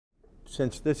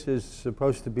since this is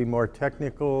supposed to be more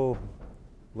technical,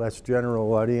 less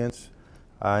general audience,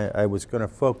 I was going to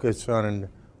focus on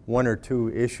one or two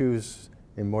issues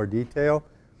in more detail.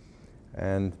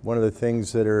 And one of the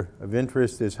things that are of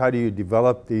interest is how do you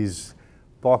develop these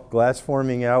bulk glass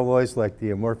forming alloys like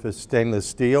the amorphous stainless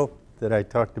steel that I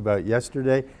talked about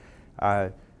yesterday.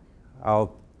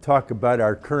 I'll talk about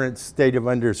our current state of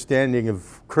understanding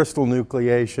of crystal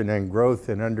nucleation and growth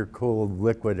in undercooled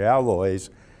liquid alloys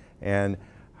and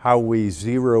how we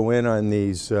zero in on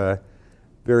these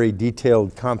very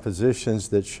detailed compositions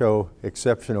that show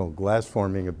exceptional glass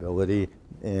forming ability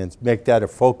and make that a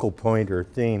focal point or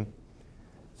theme.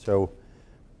 So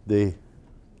the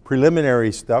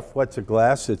preliminary stuff, what's a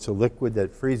glass? It's a liquid that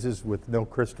freezes with no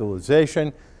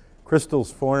crystallization.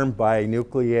 Crystals form by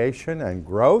nucleation and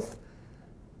growth.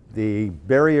 The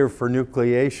barrier for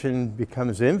nucleation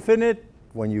becomes infinite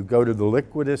when you go to the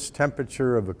liquidus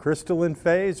temperature of a crystalline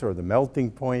phase or the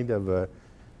melting point of a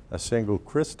single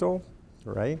crystal,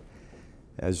 right?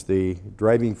 As the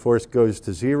driving force goes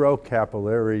to zero,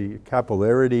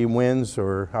 capillarity wins,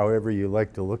 or however you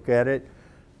like to look at it.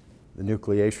 The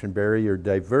nucleation barrier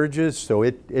diverges, so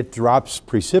it drops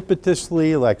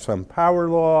precipitously like some power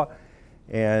law,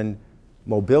 and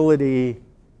mobility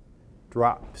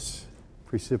drops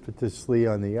precipitously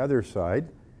on the other side.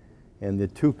 And the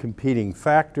two competing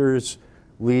factors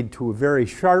lead to a very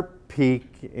sharp peak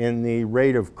in the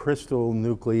rate of crystal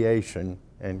nucleation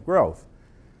and growth.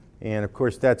 And of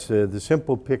course, that's the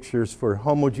simple pictures for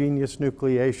homogeneous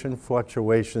nucleation,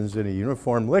 fluctuations in a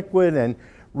uniform liquid, and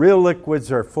real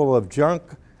liquids are full of junk.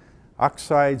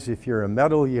 Oxides, if you're a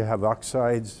metal, you have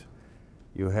oxides.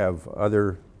 You have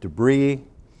other debris.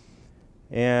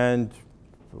 And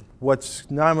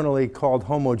what's nominally called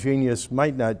homogeneous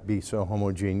might not be so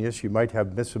homogeneous. You might have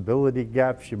miscibility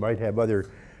gaps. You might have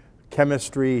other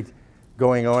chemistry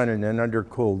going on in an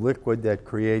undercooled liquid that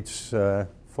creates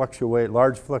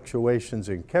large fluctuations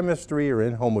in chemistry or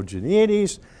in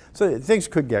homogeneities. So things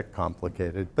could get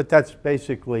complicated, but that's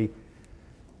basically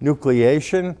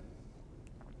nucleation.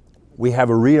 We have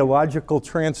a rheological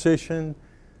transition,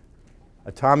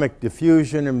 atomic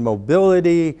diffusion and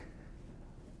mobility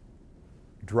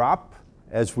drop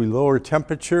as we lower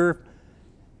temperature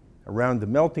around the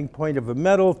melting point of a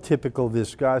metal. Typical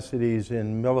viscosities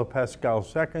in millipascal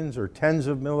seconds or tens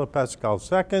of millipascal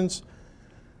seconds.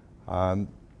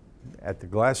 At the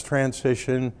glass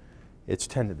transition, it's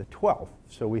 10 to the 12th.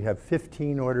 So we have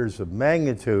 15 orders of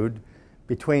magnitude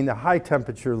between the high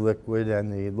temperature liquid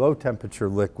and the low temperature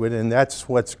liquid, and that's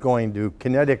what's going to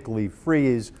kinetically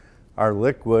freeze our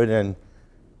liquid and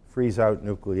freeze out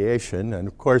nucleation. And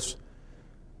of course,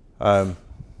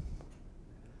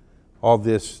 all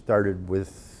this started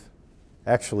with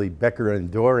actually Becker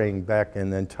and Doring back,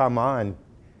 and then Taman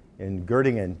in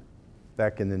Göttingen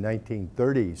back in the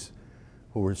 1930s,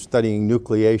 who were studying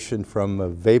nucleation from a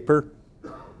vapor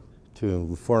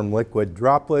to form liquid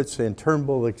droplets, and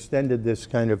Turnbull extended this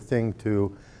kind of thing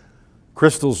to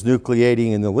crystals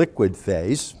nucleating in the liquid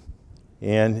phase.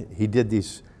 And he did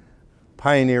these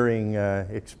pioneering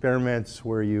experiments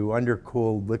where you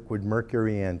undercooled liquid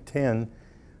mercury and tin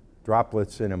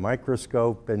droplets in a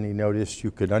microscope, and he noticed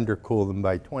you could undercool them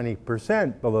by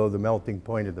 20% below the melting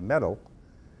point of the metal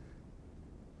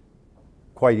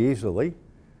quite easily.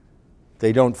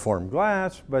 They don't form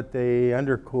glass, but they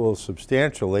undercool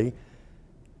substantially.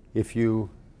 If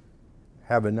you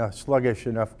have enough sluggish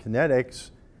enough kinetics,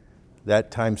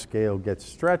 that time scale gets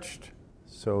stretched.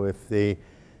 So if the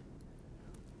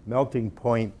melting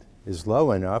point is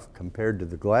low enough compared to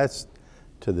the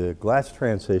glass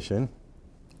transition,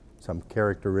 some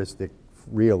characteristic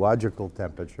rheological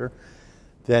temperature,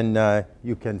 then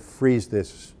you can freeze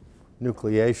this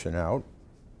nucleation out.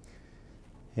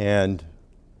 And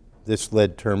this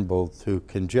led Turnbull to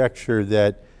conjecture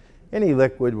that any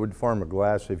liquid would form a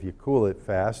glass if you cool it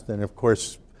fast. And of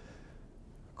course,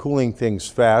 cooling things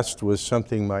fast was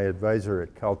something my advisor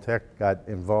at Caltech got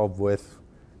involved with.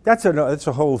 That's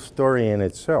a whole story in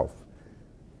itself.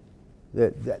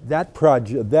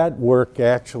 That work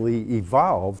actually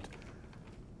evolved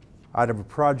out of a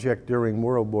project during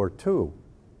World War II,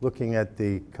 looking at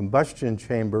the combustion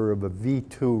chamber of a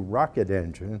V-2 rocket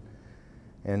engine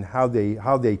and how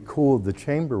they cooled the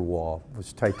chamber wall. It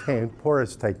was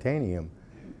porous titanium,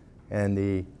 and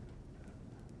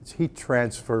it's heat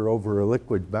transfer over a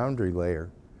liquid boundary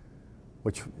layer,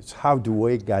 which is how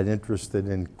Dewey got interested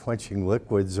in quenching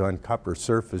liquids on copper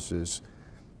surfaces.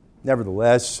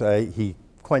 Nevertheless, he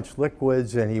quenched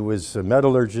liquids, and he was a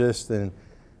metallurgist and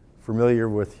familiar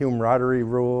with Hume-Rothery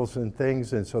rules and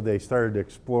things, and so they started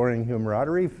exploring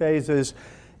Hume-Rothery phases,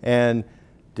 and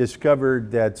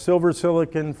discovered that silver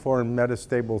silicon formed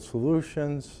metastable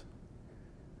solutions.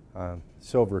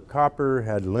 Silver copper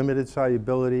had limited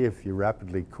solubility. If you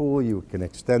rapidly cool, you can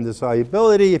extend the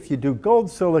solubility. If you do gold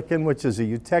silicon, which is a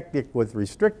eutectic with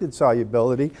restricted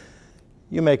solubility,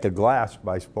 you make a glass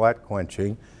by splat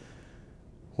quenching,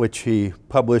 which he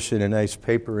published in a nice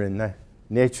paper in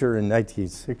Nature in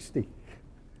 1960.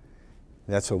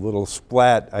 That's a little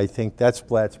splat. I think that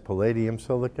splat's palladium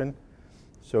silicon.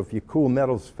 So if you cool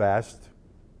metals fast,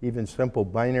 even simple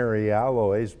binary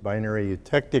alloys, binary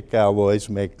eutectic alloys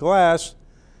make glass.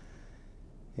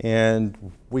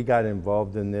 And we got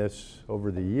involved in this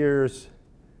over the years.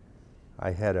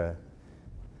 I had a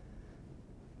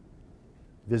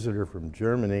visitor from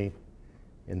Germany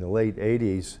in the late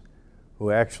 80s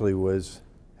who actually was,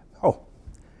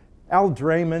 Al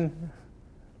Drayman,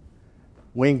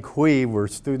 Wing Kui were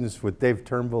students with Dave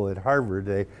Turnbull at Harvard.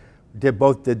 They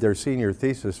both did their senior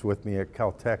thesis with me at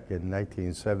Caltech in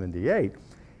 1978.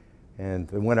 And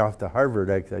they went off to Harvard.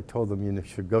 I told them you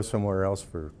should go somewhere else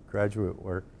for graduate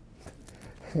work.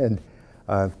 And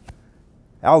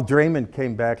Al Drayman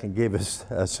came back and gave us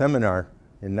a seminar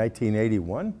in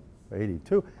 1981,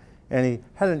 82. And he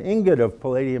had an ingot of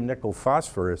palladium nickel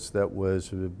phosphorus that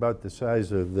was about the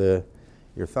size of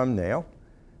your thumbnail,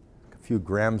 a few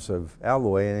grams of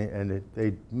alloy, and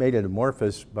they made it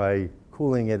amorphous by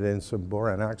cooling it in some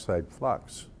boron oxide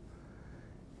flux.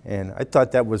 And I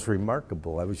thought that was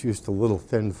remarkable. I was used to little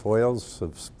thin foils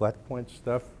of splat quench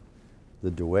stuff, the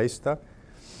Douai stuff.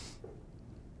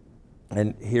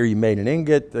 And here you made an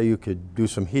ingot, you could do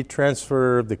some heat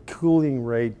transfer. The cooling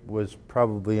rate was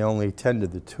probably only 10 to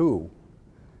the 2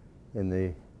 in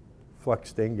the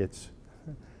fluxed ingots.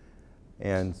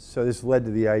 And so this led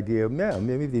to the idea of, man,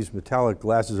 maybe these metallic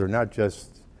glasses are not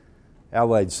just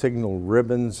allied signal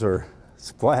ribbons or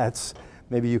splats.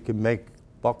 Maybe you can make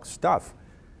bulk stuff.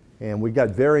 And we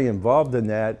got very involved in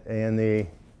that. And a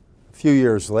few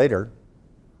years later,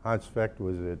 Hans Specht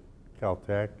was at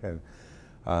Caltech,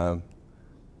 and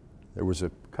there was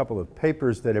a couple of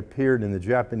papers that appeared in the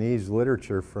Japanese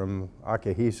literature from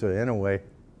Akihisa Inoue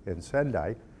and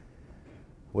Sendai,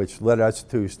 which led us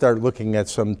to start looking at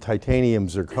some titanium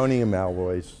zirconium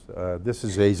alloys. This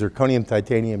is a zirconium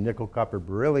titanium nickel copper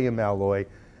beryllium alloy.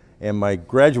 And my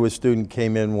graduate student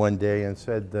came in one day and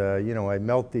said, you know, I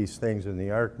melt these things in the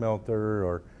arc melter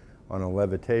or on a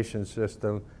levitation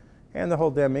system, and the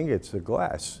whole damn ingot's a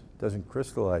glass. It doesn't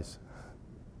crystallize.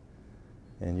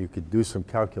 And you could do some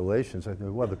calculations. I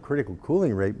thought, well, the critical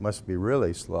cooling rate must be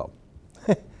really slow.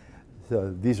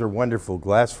 So these are wonderful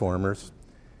glass formers.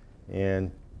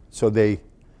 And so they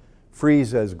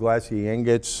freeze as glassy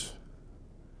ingots.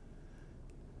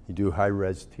 You do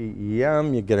high-res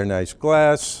TEM, you get a nice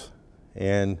glass,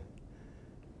 and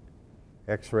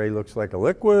X-ray looks like a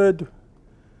liquid.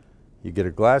 You get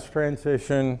a glass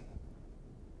transition.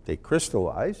 They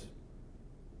crystallize.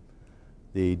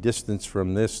 The distance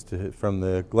from this from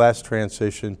the glass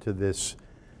transition to this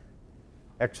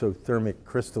exothermic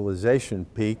crystallization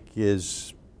peak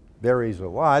varies a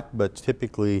lot, but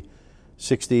typically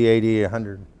 60, 80,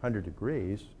 100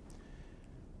 degrees.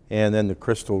 And then the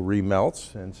crystal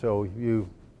remelts, and so you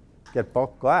get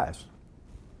bulk glass.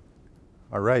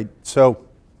 All right, so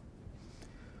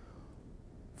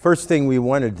first thing we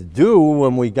wanted to do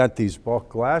when we got these bulk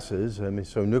glasses,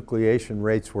 so nucleation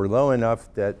rates were low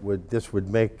enough that this would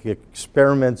make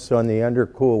experiments on the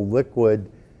undercooled liquid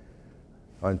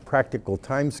on practical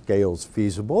timescales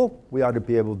feasible. We ought to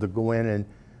be able to go in and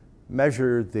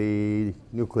measure the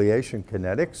nucleation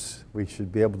kinetics. We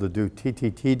should be able to do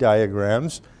TTT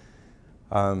diagrams.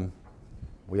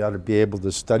 We ought to be able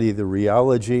to study the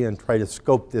rheology and try to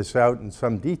scope this out in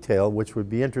some detail, which would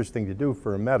be interesting to do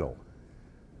for a metal.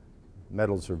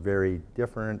 Metals are very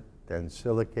different than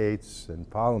silicates and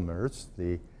polymers.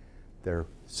 They're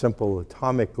simple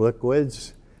atomic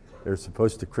liquids. They're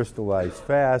supposed to crystallize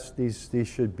fast. These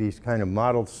should be kind of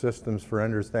model systems for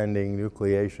understanding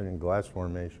nucleation and glass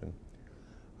formation.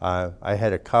 I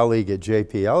had a colleague at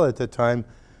JPL at the time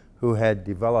who had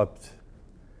developed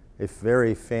a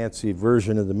very fancy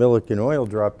version of the Millikan oil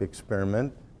drop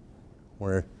experiment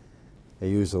where they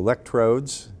use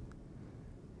electrodes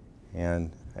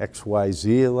and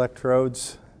XYZ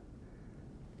electrodes,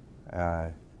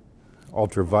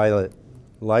 ultraviolet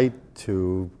light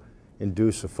to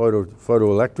induce a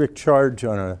photoelectric charge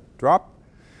on a drop,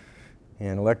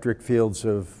 and electric fields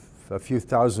of a few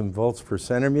thousand volts per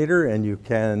centimeter, and you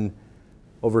can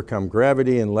overcome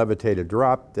gravity and levitate a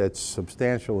drop that's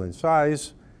substantial in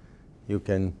size. You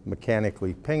can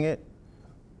mechanically ping it,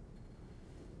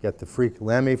 get the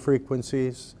Lamy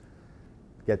frequencies,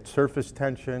 get surface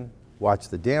tension, watch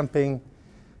the damping,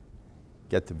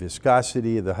 get the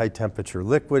viscosity of the high temperature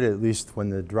liquid, at least when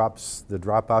the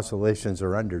drop oscillations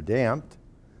are under damped,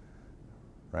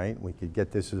 right? We could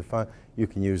get this as a fun. You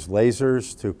can use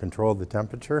lasers to control the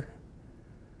temperature.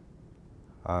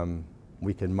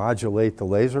 We can modulate the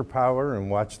laser power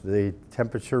and watch the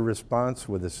temperature response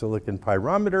with a silicon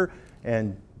pyrometer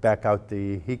and back out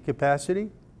the heat capacity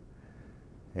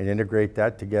and integrate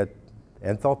that to get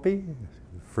enthalpy,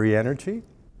 free energy.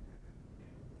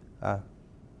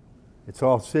 It's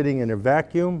all sitting in a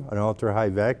vacuum, an ultra-high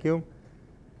vacuum,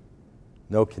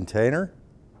 no container.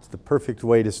 It's the perfect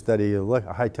way to study a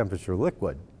high-temperature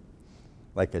liquid,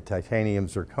 like a titanium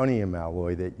zirconium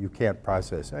alloy that you can't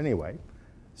process anyway.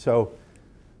 So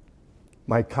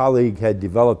my colleague had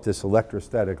developed this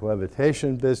electrostatic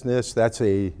levitation business. That's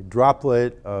a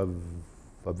droplet of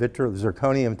a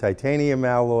zirconium titanium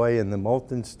alloy in the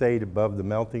molten state above the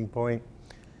melting point,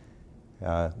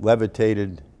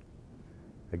 levitated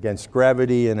against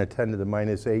gravity in a 10 to the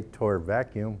minus 8 torr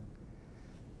vacuum,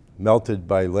 melted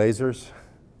by lasers,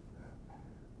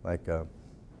 like a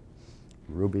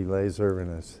ruby laser,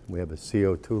 and we have a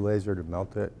CO2 laser to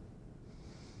melt it.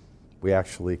 We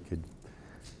actually could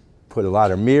put a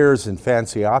lot of mirrors and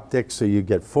fancy optics, so you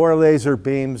get 4 laser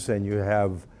beams, and you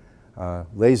have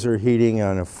laser heating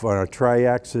on a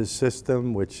tri-axis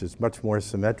system, which is much more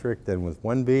symmetric than with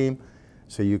 1 beam.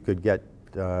 So you could get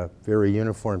very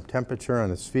uniform temperature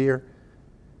on a sphere.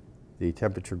 The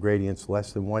temperature gradient's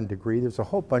less than 1 degree. There's a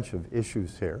whole bunch of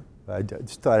issues here. I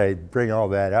just thought I'd bring all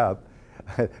that up,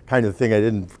 kind of thing I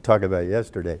didn't talk about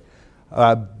yesterday.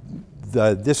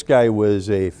 This guy was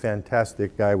a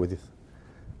fantastic guy with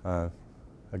a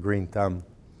green thumb,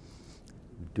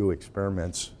 do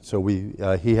experiments. So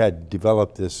he had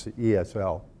developed this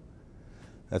ESL.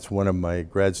 That's one of my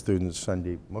grad students,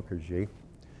 Sandeep Mukherjee.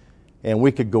 And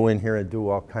we could go in here and do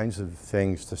all kinds of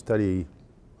things to study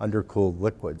undercooled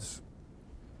liquids.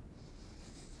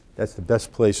 That's the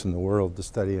best place in the world to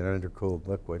study an undercooled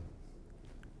liquid.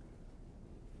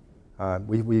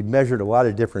 We measured a lot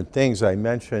of different things. I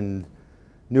mentioned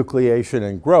nucleation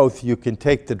and growth. You can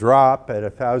take the drop at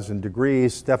 1,000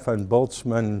 degrees. Stefan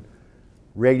Boltzmann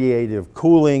radiative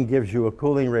cooling gives you a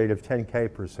cooling rate of 10 K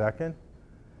per second.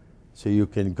 So you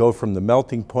can go from the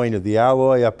melting point of the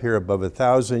alloy up here above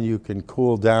 1,000. You can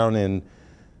cool down in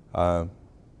a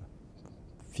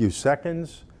few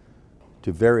seconds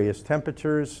to various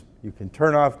temperatures. You can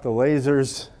turn off the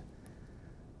lasers.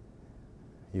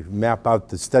 You map out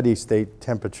the steady state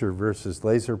temperature versus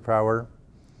laser power.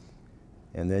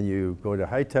 And then you go to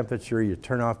high temperature, you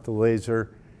turn off the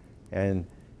laser and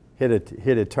hit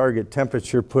a target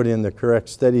temperature, put in the correct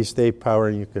steady state power,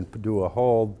 and you can do a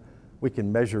hold. We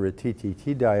can measure a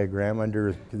TTT diagram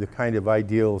under the kind of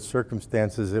ideal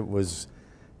circumstances it was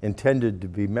intended to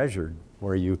be measured,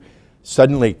 where you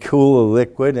suddenly cool a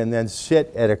liquid and then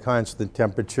sit at a constant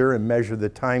temperature and measure the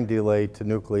time delay to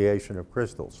nucleation of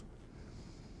crystals.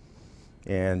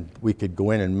 And we could go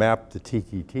in and map the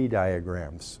TTT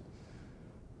diagrams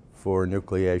for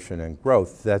nucleation and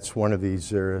growth. That's one of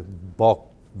these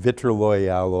bulk vitriloy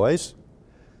alloys.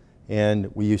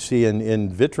 And you see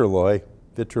in vitriloy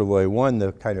 1,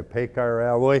 the kind of Pekar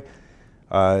alloy,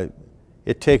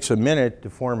 it takes a minute to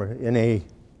form in a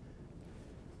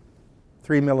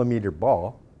 3mm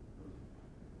ball.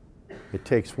 It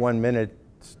takes 1 minute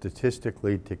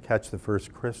statistically to catch the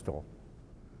first crystal.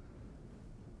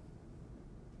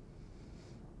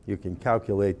 You can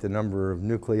calculate the number of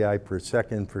nuclei per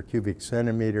second per cubic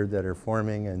centimeter that are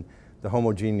forming, and the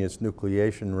homogeneous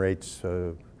nucleation rates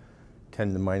 10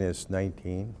 to the minus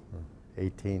 19 or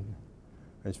 18.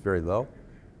 It's very low.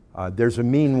 There's a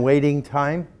mean waiting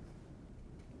time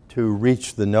to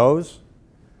reach the nose,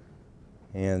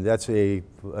 and that's a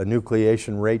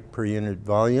nucleation rate per unit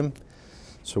volume.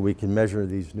 So we can measure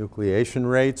these nucleation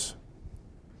rates.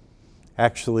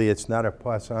 Actually, it's not a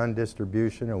Poisson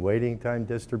distribution, a waiting time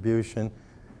distribution.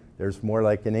 There's more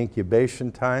like an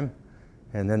incubation time,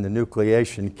 and then the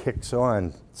nucleation kicks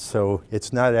on. So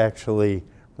it's not actually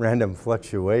random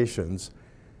fluctuations.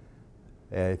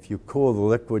 If you cool the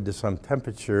liquid to some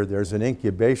temperature, there's an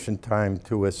incubation time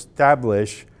to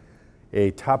establish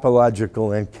a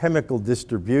topological and chemical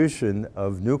distribution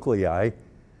of nuclei.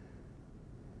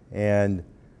 And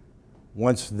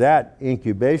once that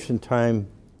incubation time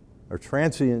or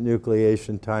transient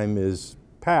nucleation time is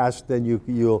passed, then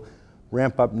you'll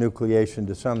ramp up nucleation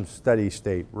to some steady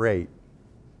state rate.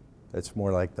 That's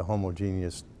more like the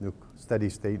homogeneous steady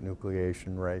state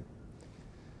nucleation rate.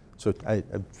 So I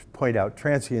point out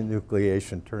transient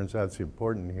nucleation turns out it's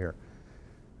important here.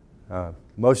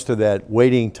 Most of that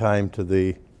waiting time to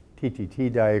the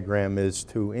TTT diagram is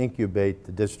to incubate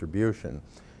the distribution.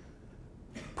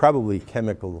 probably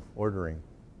chemical ordering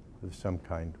of some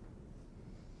kind.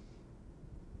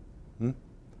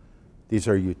 These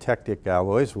are eutectic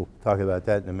alloys. We'll talk about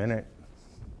that in a minute.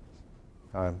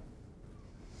 They're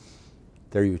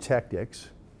eutectics.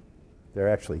 They're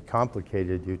actually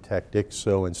complicated eutectics,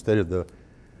 so instead of the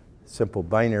simple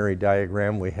binary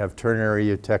diagram, we have ternary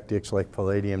eutectics like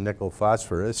palladium, nickel,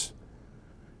 phosphorus,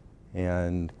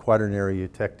 and quaternary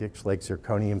eutectics like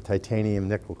zirconium, titanium,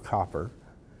 nickel, copper.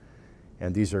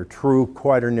 And these are true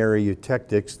quaternary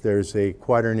eutectics. There's a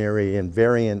quaternary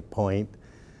invariant point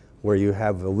where you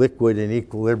have a liquid in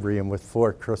equilibrium with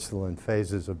 4 crystalline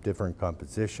phases of different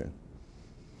composition.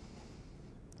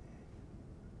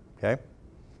 Okay?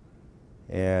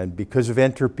 And because of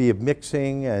entropy of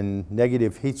mixing and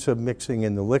negative heat submixing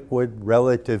in the liquid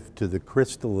relative to the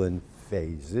crystalline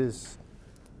phases,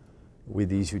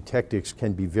 these eutectics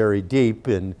can be very deep.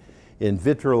 In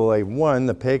vitriol A1,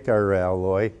 the Pekar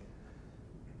alloy,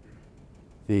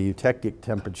 the eutectic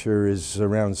temperature is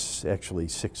around actually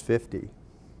 650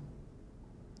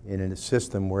 in a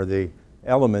system where the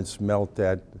elements melt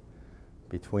at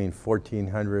between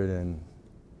 1400 and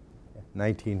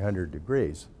 1900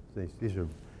 degrees. These are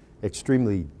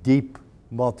extremely deep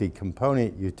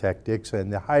multi-component eutectics,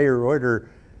 and the higher order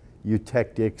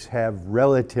eutectics have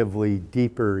relatively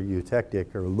deeper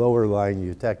eutectic or lower lying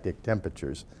eutectic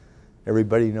temperatures.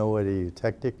 Everybody know what a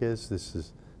eutectic is? This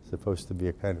is supposed to be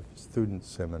a kind of student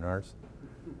seminars.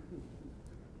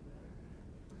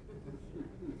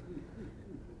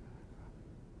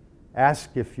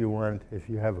 Ask if you want, if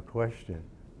you have a question.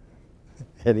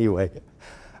 Anyway,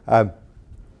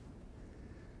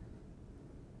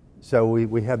 so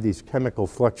we have these chemical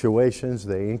fluctuations.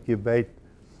 They incubate.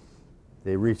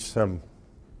 They reach some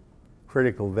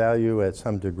critical value at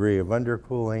some degree of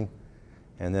undercooling,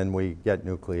 and then we get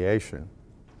nucleation.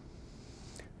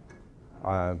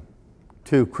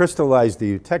 To crystallize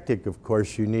the eutectic, of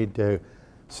course, you need to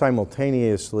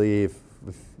simultaneously, if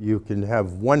you can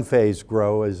have one phase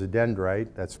grow as a dendrite,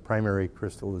 that's primary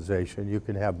crystallization. You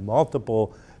can have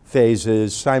multiple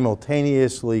phases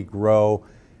simultaneously grow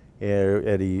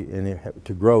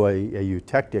to grow a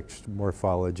eutectic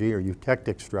morphology or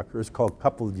eutectic structure. It's called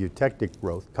coupled eutectic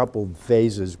growth, coupled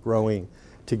phases growing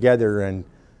together. And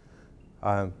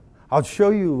I'll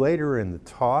show you later in the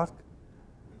talk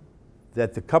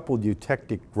that the coupled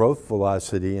eutectic growth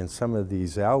velocity in some of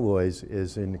these alloys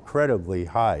is incredibly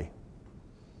high.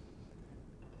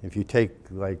 If you take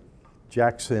like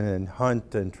Jackson and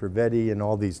Hunt and Trivedi and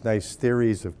all these nice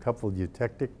theories of coupled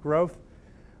eutectic growth,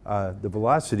 the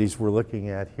velocities we're looking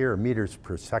at here are meters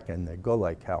per second. They go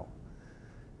like hell.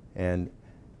 And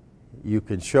you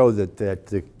can show that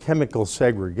the chemical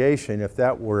segregation, if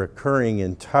that were occurring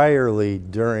entirely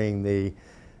during the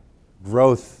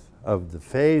growth of the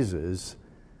phases,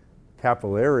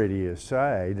 capillarity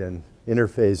aside and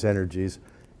interphase energies,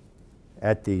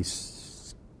 at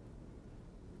these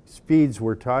speeds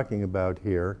we're talking about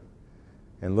here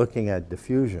and looking at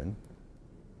diffusion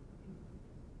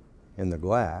in the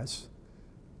glass,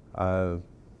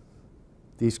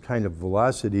 these kind of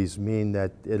velocities mean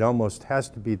that it almost has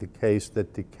to be the case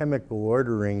that the chemical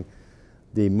ordering,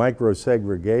 the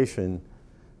microsegregation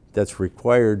that's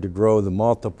required to grow the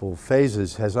multiple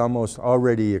phases has almost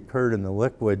already occurred in the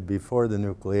liquid before the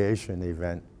nucleation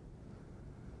event.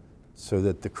 So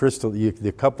that the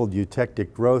coupled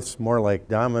eutectic growth's more like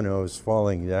dominoes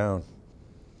falling down.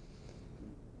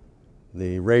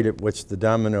 The rate at which the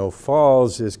domino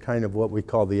falls is kind of what we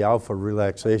call the alpha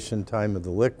relaxation time of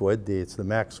the liquid. It's the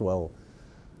Maxwell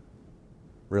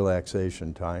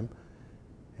relaxation time.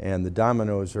 And the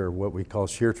dominoes are what we call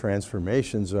shear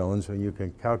transformation zones, and you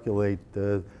can calculate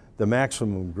the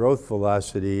maximum growth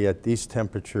velocity at these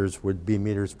temperatures would be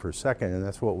meters per second, and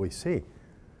that's what we see.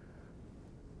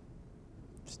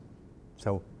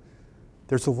 So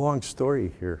there's a long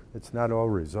story here. It's not all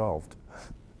resolved.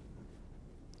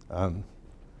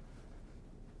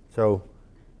 So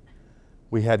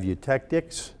we have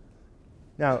eutectics.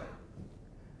 Now,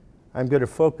 I'm going to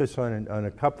focus on a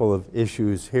couple of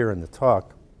issues here in the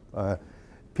talk.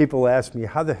 People ask me,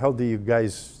 how the hell do you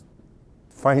guys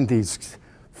find these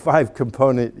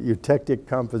 5-component eutectic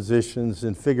compositions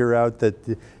and figure out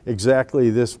that exactly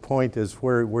this point is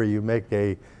where you make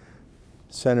a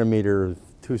centimeter,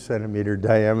 2-centimeter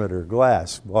diameter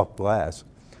glass, bulk glass?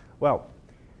 Well,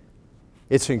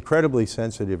 it's incredibly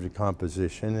sensitive to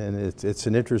composition, and it's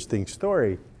an interesting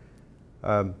story.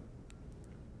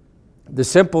 The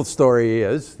simple story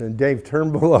is, and Dave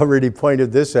Turnbull already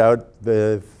pointed this out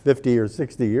 50 or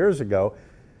 60 years ago,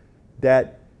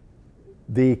 that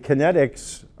The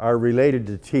kinetics are related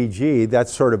to Tg.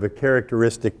 That's sort of a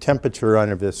characteristic temperature on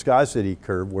a viscosity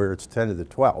curve where it's 10 to the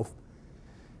 12th.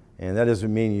 And that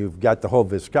doesn't mean you've got the whole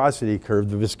viscosity curve.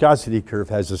 The viscosity curve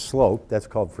has a slope. That's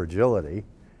called fragility.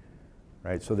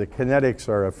 Right? So the kinetics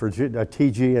are a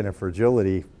Tg and a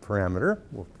fragility parameter.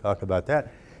 We'll talk about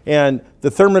that. And the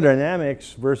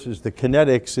thermodynamics versus the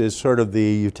kinetics is sort of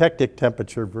the eutectic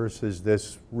temperature versus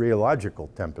this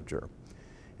rheological temperature.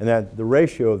 And that the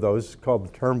ratio of those is called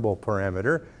the Turnbull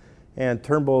parameter. And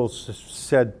Turnbull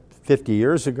said 50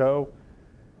 years ago,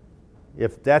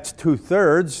 if that's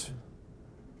 2/3,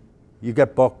 you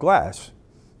get bulk glass.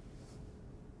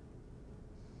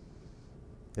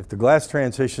 If the glass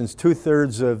transitions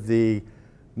 2/3 of the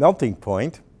melting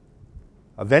point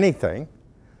of anything,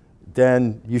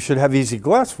 then you should have easy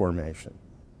glass formation.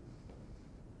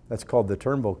 That's called the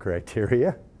Turnbull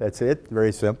criteria. That's it,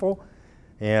 very simple.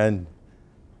 And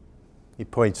he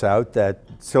points out that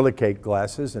silicate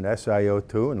glasses and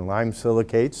SiO2 and lime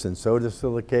silicates and soda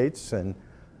silicates and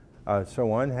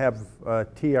so on have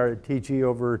Tg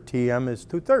over Tm is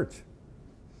 2/3.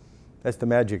 That's the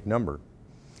magic number.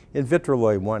 In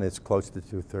vitrified 1, it's close to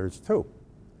 2/3 too,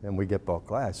 and we get bulk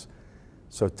glass.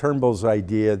 So Turnbull's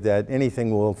idea that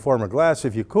anything will form a glass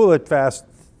if you cool it fast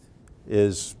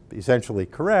is essentially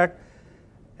correct.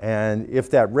 And if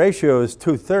that ratio is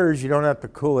 2/3, you don't have to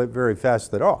cool it very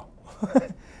fast at all.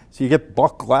 So you get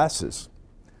bulk glasses.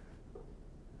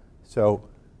 So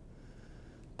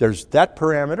there's that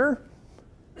parameter.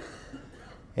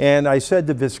 And I said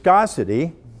the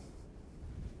viscosity.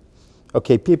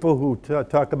 Okay, people who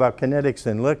talk about kinetics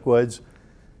in liquids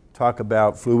talk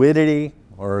about fluidity,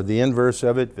 or the inverse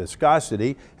of it,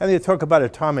 viscosity, and they talk about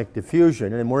atomic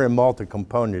diffusion, and we're in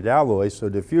multi-component alloys, so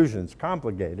diffusion's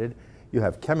complicated. You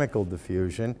have chemical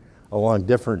diffusion along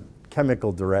different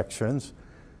chemical directions,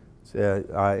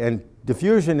 and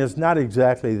diffusion is not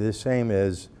exactly the same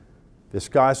as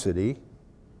viscosity,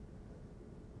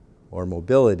 or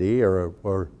mobility,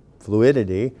 or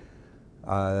fluidity.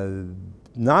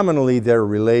 Nominally, they're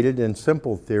related in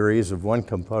simple theories of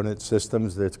one-component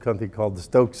systems. There's something called the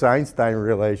Stokes-Einstein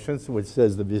relations, which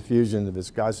says the diffusion and the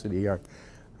viscosity are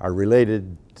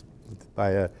related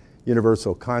by a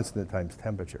universal constant times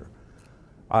temperature.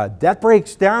 That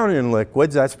breaks down in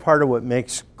liquids. That's part of what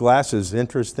makes glasses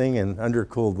interesting and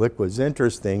undercooled liquids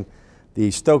interesting.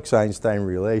 The Stokes-Einstein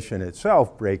relation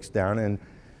itself breaks down, and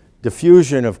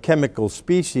diffusion of chemical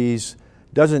species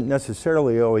doesn't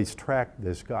necessarily always track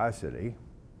viscosity.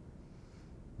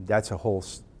 That's a whole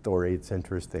story. It's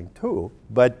interesting too.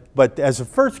 But as a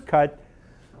first cut,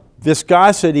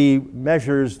 viscosity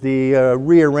measures the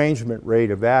rearrangement rate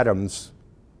of atoms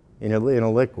in a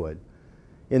liquid.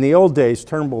 In the old days,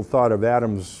 Turnbull thought of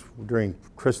atoms during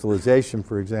crystallization,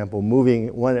 for example, moving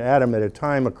one atom at a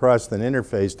time across an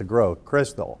interface to grow a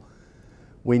crystal.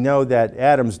 We know that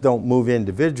atoms don't move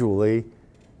individually,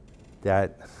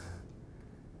 that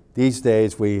these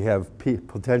days we have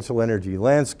potential energy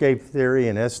landscape theory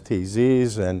and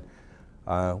STZs, and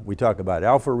we talk about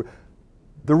alpha.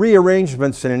 The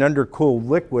rearrangements in an undercooled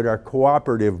liquid are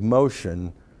cooperative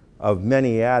motion of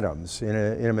many atoms. In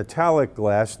a metallic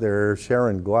glass,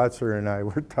 Sharon Glotzer and I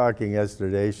were talking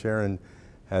yesterday. Sharon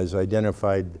has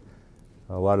identified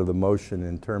a lot of the motion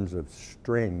in terms of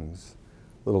strings,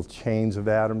 little chains of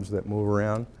atoms that move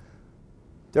around.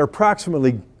 There are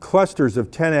approximately clusters of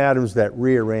 10 atoms that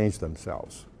rearrange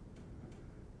themselves.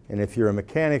 And if you're a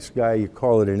mechanics guy, you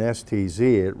call it an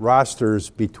STZ. It rosters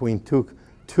between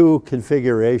two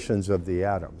configurations of the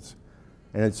atoms.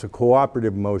 And it's a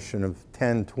cooperative motion of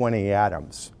 10, 20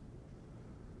 atoms,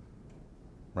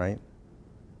 right?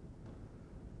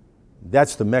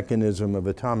 That's the mechanism of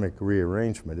atomic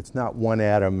rearrangement. It's not one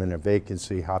atom in a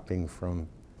vacancy hopping from,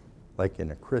 like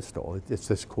in a crystal. It's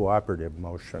this cooperative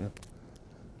motion.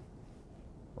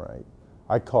 Right.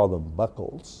 I call them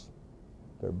buckles.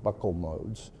 They're buckle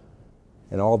modes.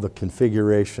 And all the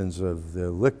configurations of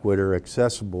the liquid are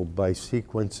accessible by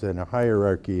sequence and a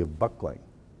hierarchy of buckling.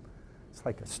 It's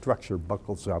like a structure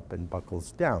buckles up and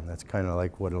buckles down. That's kind of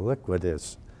like what a liquid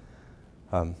is.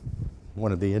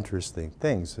 One of the interesting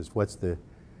things is what's the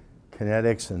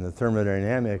kinetics and the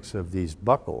thermodynamics of these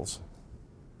buckles.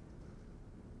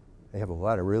 They have a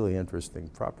lot of really interesting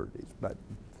properties, but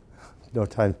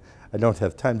I don't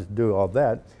have time to do all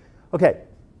that. Okay,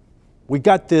 we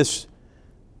got this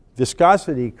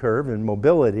viscosity curve and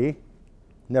mobility.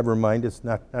 Never mind, it's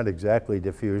not exactly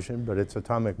diffusion, but it's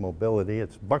atomic mobility.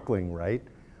 It's buckling rate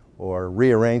or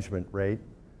rearrangement rate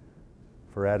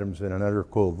for atoms in an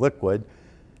undercooled liquid.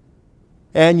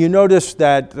 And you notice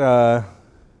that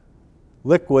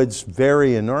liquids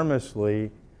vary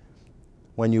enormously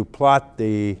when you plot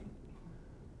the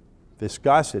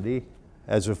viscosity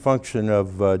as a function of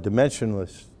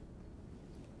dimensionless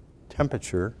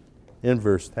temperature,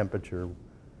 inverse temperature,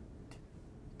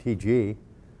 Tg,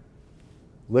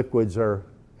 liquids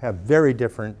have very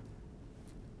different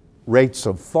rates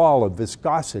of fall of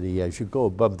viscosity as you go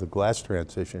above the glass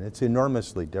transition. It's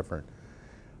enormously different.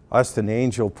 Austin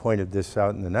Angel pointed this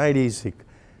out in the 90s. He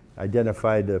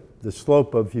identified the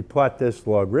slope of, you plot this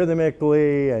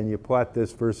logarithmically and you plot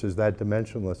this versus that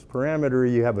dimensionless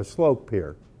parameter, you have a slope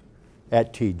here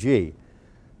at Tg.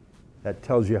 That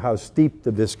tells you how steep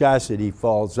the viscosity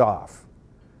falls off.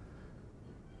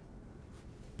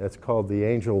 That's called the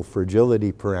Angel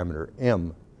fragility parameter,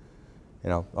 M.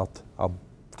 And I'll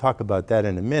talk about that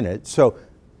in a minute. So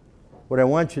what I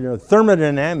want you to know,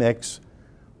 thermodynamics,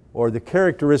 or the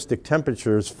characteristic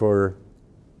temperatures for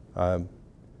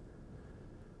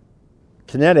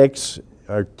kinetics,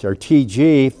 are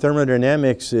Tg.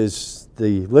 Thermodynamics is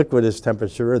the liquidus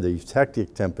temperature, or the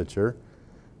eutectic temperature,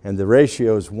 and the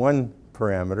ratio is one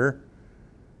parameter.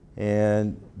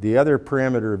 And the other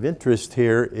parameter of interest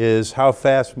here is how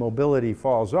fast mobility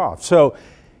falls off. So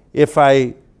if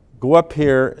I go up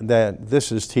here,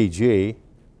 this is Tg,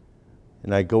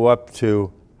 and I go up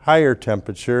to higher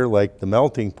temperature, like the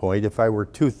melting point. If I were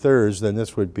 2/3, then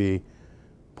this would be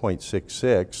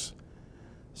 0.66.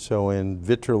 So in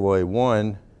vitriol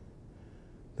 1,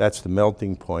 that's the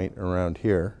melting point around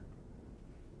here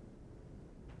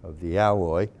of the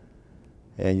alloy.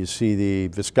 And you see the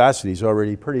viscosity is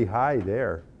already pretty high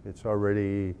there. It's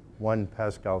already 1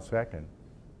 pascal second.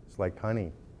 It's like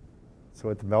honey. So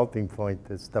at the melting point,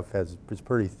 this stuff is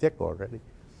pretty thick already.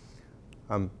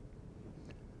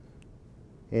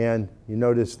 And you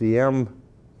notice the M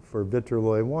for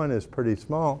vitriol 1 is pretty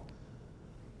small.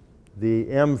 The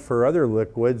M for other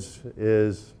liquids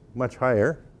is much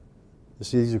higher. You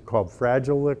see, these are called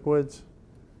fragile liquids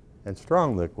and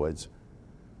strong liquids.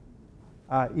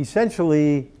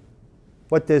 Essentially,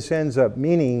 what this ends up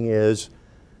meaning is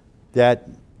that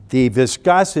the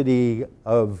viscosity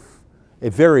of a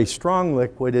very strong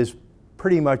liquid is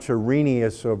pretty much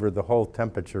Arrhenius over the whole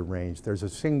temperature range. There's a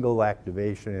single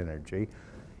activation energy.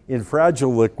 In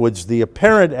fragile liquids, the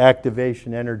apparent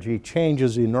activation energy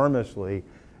changes enormously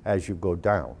as you go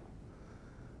down,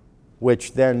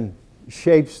 which then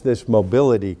shapes this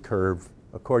mobility curve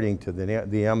according to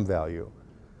the M value.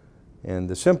 And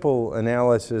the simple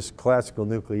analysis, classical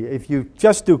nucleation, if you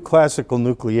just do classical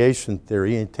nucleation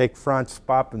theory and take Franz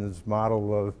Poppen's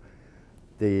model of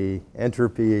the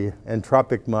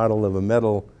entropic model of a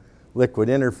metal-liquid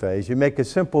interface, you make a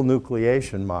simple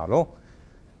nucleation model,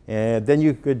 and then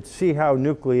you could see how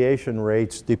nucleation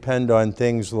rates depend on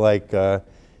things like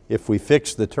if we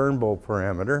fix the Turnbull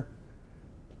parameter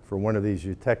for one of these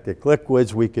eutectic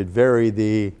liquids, we could vary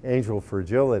the Angel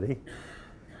fragility.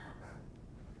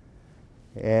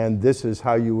 And this is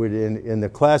how you would, in the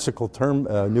classical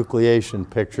nucleation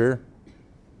picture,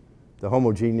 the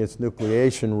homogeneous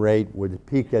nucleation rate would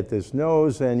peak at this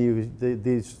nose, and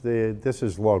this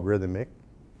is logarithmic.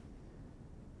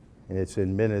 And it's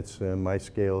in minutes, my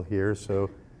scale here, so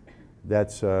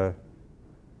that's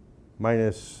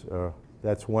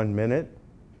that's 1 minute.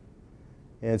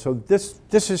 And so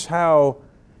this is how,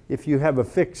 if you have a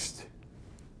fixed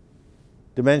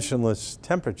dimensionless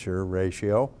temperature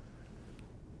ratio,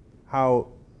 how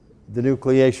the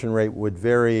nucleation rate would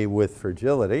vary with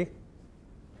fragility.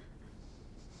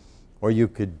 Or you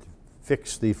could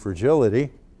fix the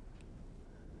fragility.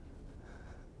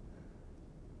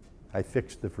 I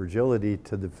fixed the fragility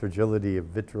to the fragility of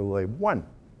vitriol 1,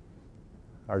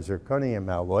 our zirconium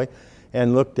alloy,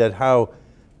 and looked at how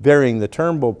varying the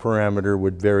Turnbull parameter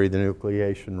would vary the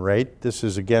nucleation rate. This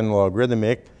is again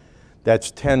logarithmic.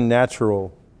 That's 10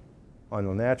 natural on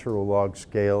a natural log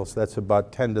scale, so that's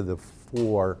about 10 to the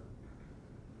 4.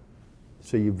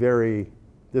 So you vary,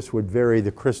 this would vary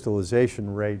the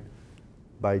crystallization rate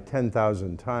by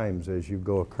 10,000 times as you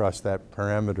go across that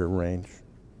parameter range.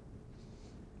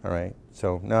 All right,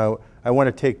 so now I want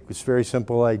to take this very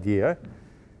simple idea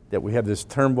that we have this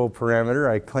Turnbull parameter.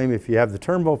 I claim if you have the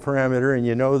Turnbull parameter and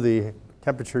you know the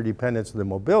temperature dependence of the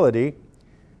mobility,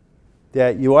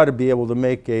 that you ought to be able to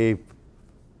make a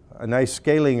nice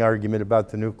scaling argument about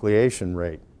the nucleation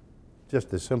rate.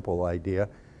 Just a simple idea.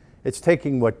 It's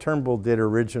taking what Turnbull did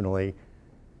originally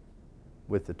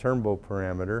with the Turnbull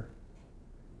parameter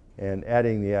and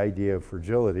adding the idea of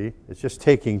fragility. It's just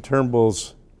taking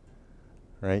Turnbull's,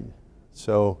 right?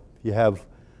 So if you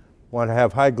want to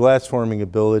have high glass forming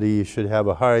ability, you should have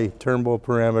a high Turnbull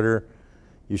parameter.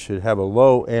 You should have a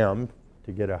low M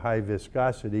to get a high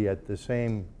viscosity at the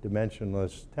same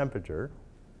dimensionless temperature.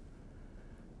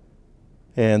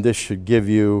 And this should give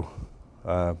you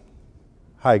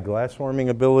high glass forming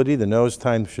ability. The nose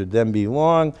time should then be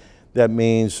long. That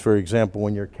means, for example,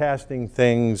 when you're casting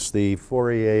things, the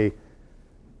Fourier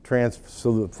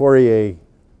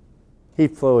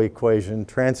heat flow equation,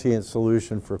 transient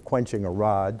solution for quenching a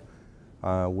rod,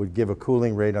 would give a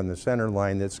cooling rate on the center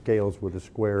line that scales with a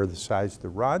square of the size of the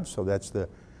rod. So that's the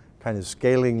kind of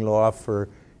scaling law for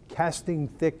casting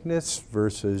thickness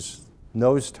versus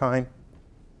nose time.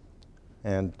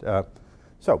 And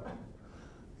so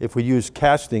if we use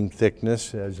casting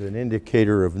thickness as an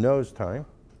indicator of nose time,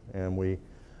 and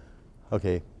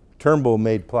Turnbull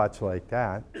made plots like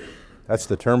that. That's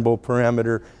the Turnbull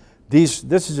parameter. This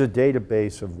is a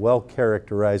database of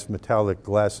well-characterized metallic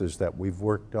glasses that we've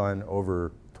worked on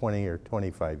over 20 or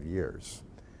 25 years,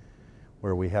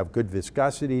 where we have good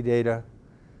viscosity data,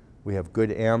 we have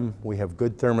good M, we have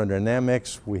good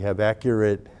thermodynamics, we have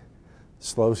accurate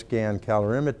slow scan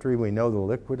calorimetry, we know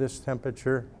the liquidus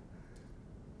temperature,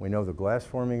 we know the glass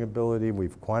forming ability,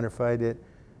 we've quantified it,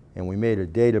 and we made a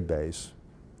database.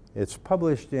 It's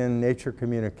published in Nature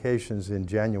Communications in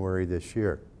January this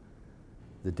year.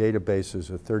 The database is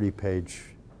a 30-page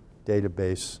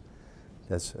database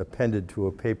that's appended to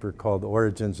a paper called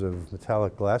Origins of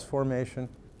Metallic Glass Formation.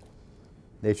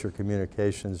 Nature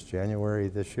Communications, January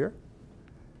this year.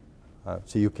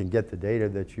 So you can get the data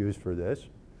that's used for this.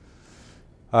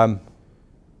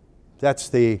 That's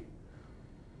the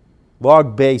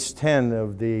log base 10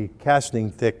 of the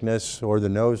casting thickness or the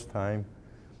nose time.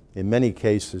 In many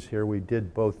cases here, we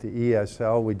did both the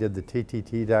ESL, we did the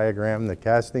TTT diagram, the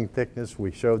casting thickness.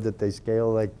 We showed that they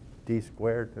scale like d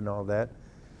squared and all that.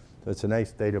 So it's a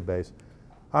nice database.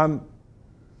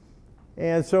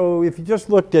 And so if you just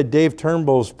looked at Dave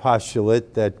Turnbull's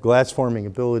postulate that glass forming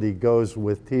ability goes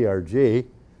with TRG,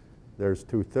 there's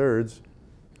 2/3,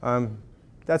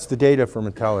 that's the data for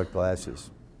metallic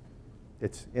glasses.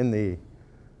 It's in the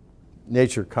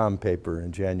Nature Com paper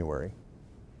in January.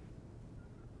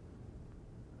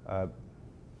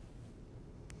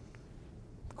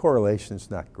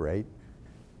 Correlation's not great.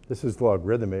 This is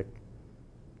logarithmic.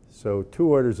 So 2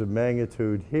 orders of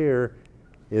magnitude here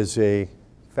is a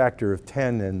factor of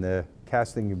 10 in the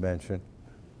casting dimension.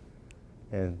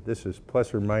 And this is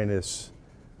plus or minus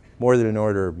more than an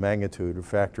order of magnitude, a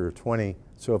factor of 20.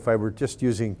 So if I were just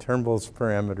using Turnbull's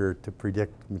parameter to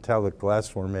predict metallic glass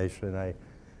formation,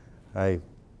 I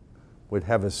would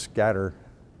have a scatter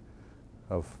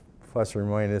of plus or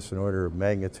minus an order of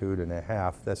magnitude and a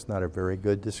half. That's not a very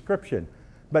good description.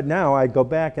 But now I go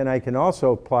back and I can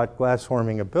also plot glass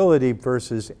forming ability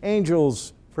versus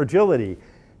Angel's fragility.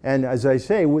 And as I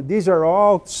say, these are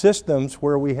all systems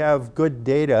where we have good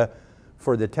data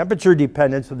for the temperature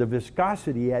dependence of the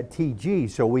viscosity at Tg,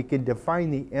 so we can define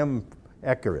the M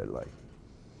accurately.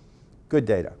 Good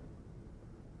data.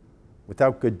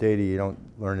 Without good data, you don't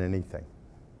learn anything.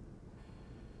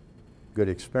 Good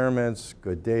experiments,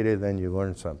 good data, then you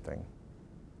learn something.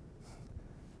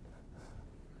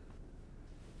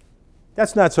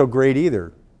 That's not so great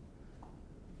either.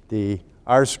 The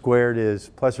R squared is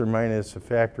plus or minus a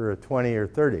factor of 20 or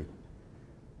 30,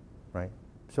 right?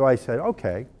 So I said,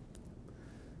 okay,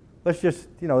 let's just,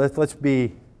 let's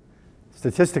be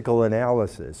statistical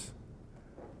analysis.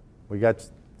 We got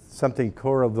something,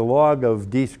 the log of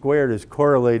d squared is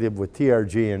correlated with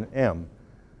TRG and M.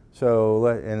 So,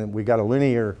 and we got a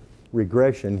linear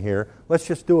regression here. Let's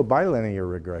just do a bilinear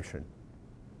regression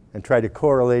and try to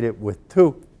correlate it with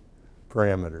 2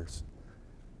 parameters.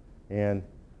 And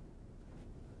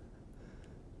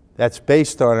that's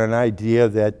based on an idea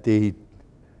that the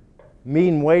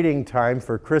mean waiting time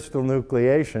for crystal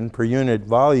nucleation per unit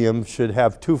volume should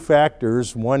have 2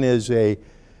 factors. One is a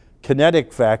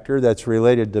kinetic factor that's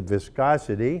related to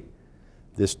viscosity.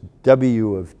 This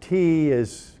W of T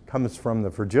comes from the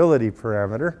fragility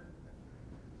parameter.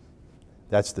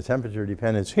 That's the temperature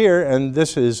dependence here, and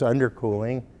this is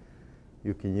undercooling.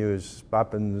 You can use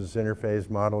Boppin's interface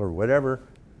model or whatever.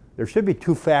 There should be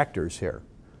 2 factors here.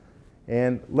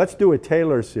 And let's do a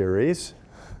Taylor series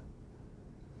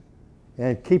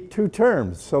and keep 2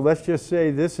 terms. So let's just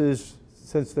say this is,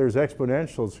 since there's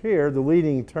exponentials here, the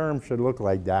leading term should look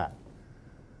like that.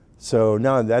 So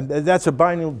now that's a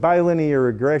bilinear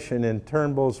regression in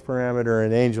Turnbull's parameter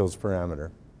and Angel's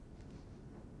parameter.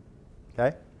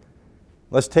 Okay?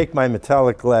 Let's take my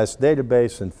metallic glass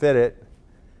database and fit it.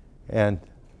 And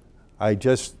I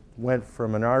just went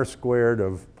from an R squared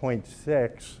of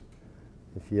 0.6,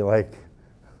 if you like,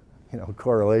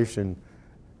 correlations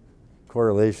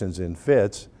in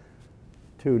fits,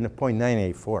 to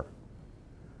 0.984.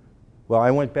 Well,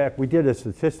 I went back, we did a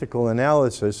statistical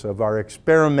analysis of our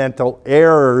experimental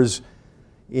errors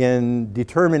in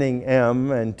determining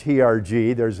M and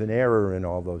TRG, there's an error in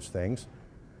all those things.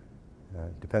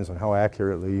 Depends on how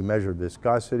accurately you measure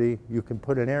viscosity. You can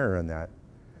put an error in that.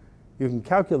 You can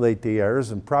calculate the errors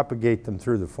and propagate them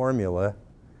through the formula,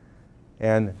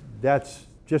 and that's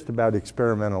just about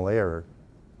experimental error.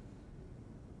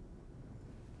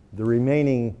 The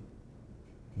remaining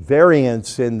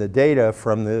variance in the data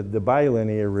from the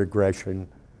bilinear regression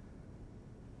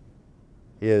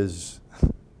is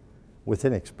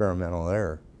within experimental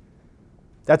error.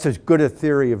 That's as good a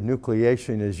theory of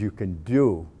nucleation as you can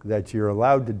do, that you're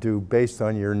allowed to do based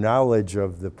on your knowledge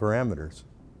of the parameters,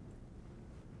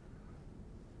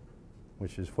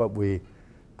 which is what we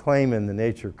claim in the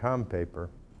Nature Com paper.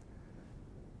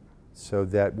 So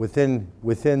that within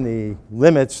the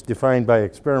limits defined by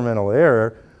experimental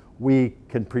error, we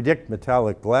can predict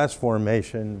metallic glass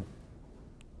formation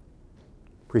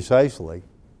precisely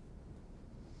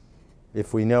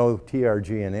if we know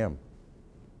TRG and M.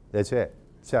 That's it.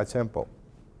 It's that simple.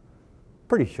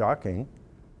 Pretty shocking.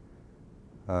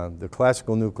 The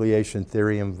classical nucleation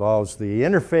theory involves the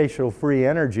interfacial free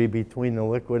energy between the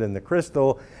liquid and the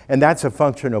crystal, and that's a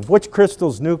function of which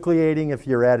crystal's nucleating. If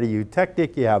you're at a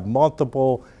eutectic, you have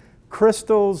multiple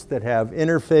crystals that have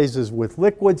interfaces with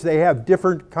liquids. They have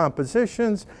different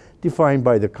compositions defined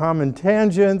by the common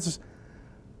tangents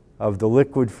of the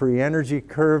liquid free energy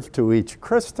curve to each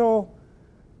crystal.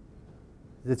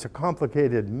 It's a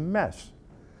complicated mess.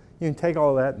 You can take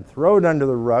all that and throw it under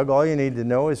the rug. All you need to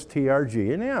know is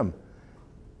TRG and M.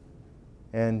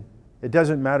 And it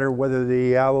doesn't matter whether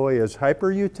the alloy is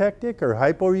hypereutectic or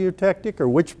hypoeutectic or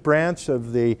which branch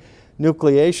of the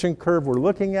nucleation curve we're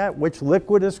looking at, which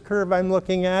liquidus curve I'm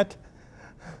looking at.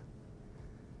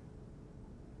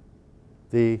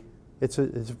 It's a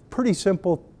pretty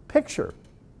simple picture.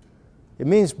 It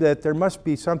means that there must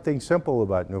be something simple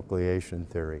about nucleation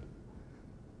theory.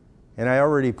 And I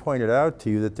already pointed out to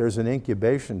you that there's an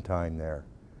incubation time there.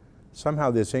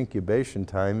 Somehow this incubation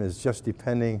time is just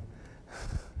depending,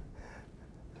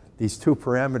 these two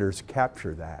parameters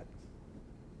capture that.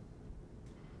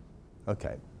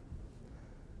 Okay.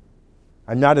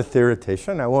 I'm not a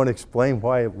theoretician. I won't explain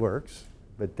why it works,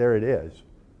 but there it is.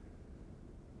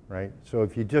 Right? So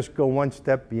if you just go one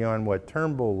step beyond what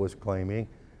Turnbull was claiming,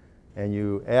 and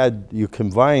you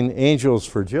combine Angel's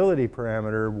fragility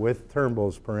parameter with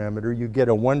Turnbull's parameter, you get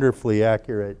a wonderfully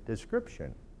accurate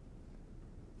description.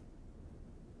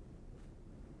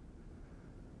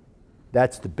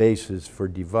 That's the basis for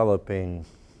developing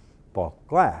bulk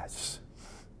glass,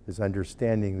 is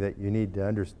understanding that you need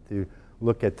to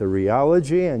look at the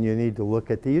rheology, and you need to look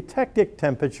at the eutectic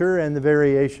temperature and the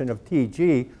variation of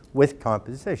TG with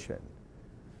composition.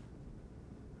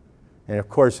 And of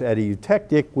course, at a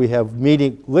eutectic, we have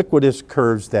meeting liquidus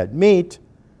curves that meet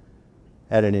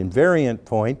at an invariant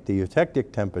point, the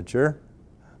eutectic temperature,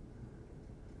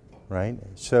 right?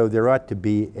 So there ought to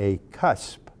be a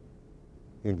cusp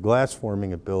in glass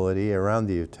forming ability around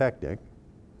the eutectic.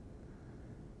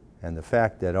 And the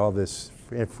fact that all this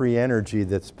free energy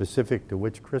that's specific to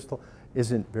which crystal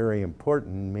isn't very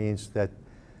important means that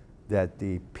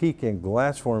the peak in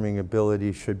glass forming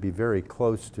ability should be very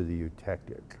close to the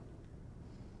eutectic.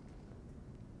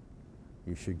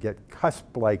 You should get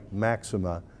cusp-like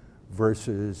maxima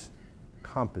versus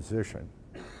composition.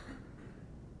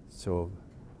 So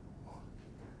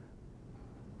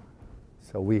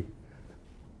we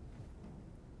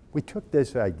took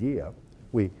this idea,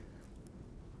 we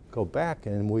go back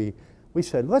and we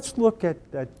said, let's look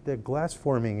at the glass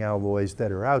forming alloys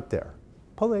that are out there.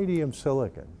 Palladium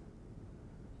silicon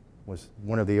was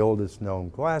one of the oldest known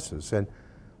glasses. And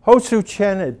Ho-Soo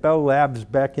Chen at Bell Labs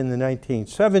back in the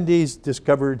 1970s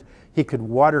discovered he could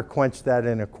water quench that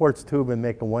in a quartz tube and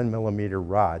make a 1 millimeter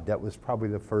rod. That was probably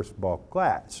the first bulk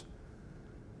glass.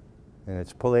 And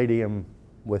it's palladium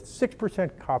with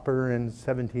 6% copper and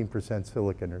 17%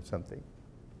 silicon or something,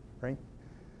 right?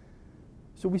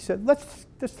 So we said, let's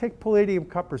just take palladium,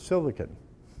 copper, silicon,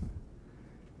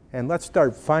 and let's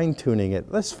start fine-tuning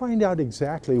it. Let's find out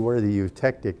exactly where the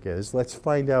eutectic is. Let's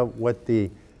find out what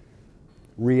the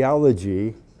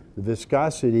rheology, the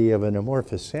viscosity of an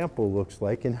amorphous sample looks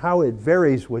like, and how it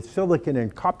varies with silicon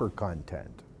and copper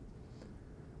content.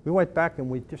 We went back and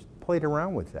we just played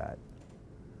around with that.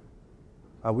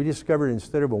 We discovered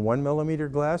instead of a 1 millimeter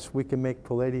glass, we can make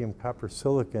palladium, copper,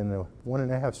 silicon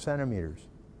 1.5 centimeters.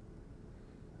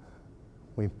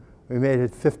 We made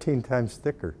it 15 times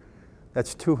thicker.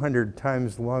 That's 200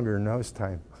 times longer nose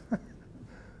time.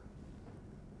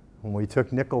 When we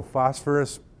took nickel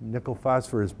phosphorus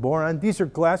boron, these are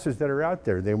glasses that are out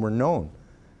there. They were known.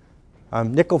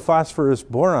 Nickel phosphorus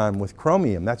boron with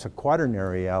chromium, that's a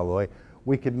quaternary alloy.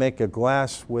 we could make a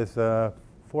glass with a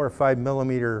 4 or 5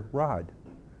 millimeter rod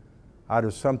out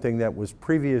of something that was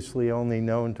previously only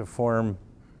known to form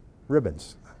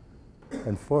ribbons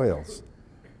and foils,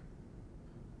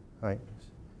 right?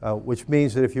 Which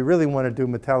means that if you really want to do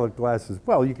metallic glasses,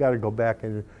 well, you got to go back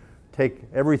and take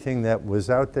everything that was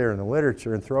out there in the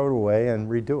literature and throw it away and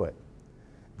redo it.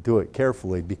 Do it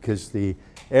carefully because the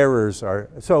errors are,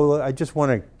 so I just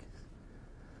want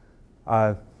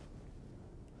to,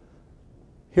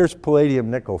 here's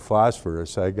palladium nickel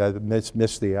phosphorus. I got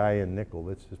missed the I in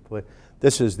nickel.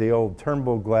 This is the old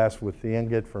Turnbull glass with the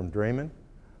ingot from Draymond.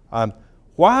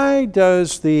 Why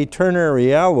does the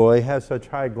ternary alloy have such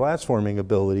high glass forming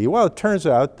ability? Well, it turns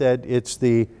out that it's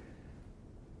the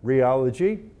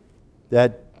rheology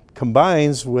that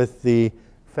combines with the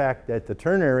fact that the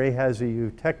ternary has a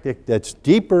eutectic that's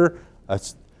deeper.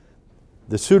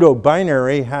 The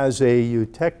pseudo-binary has a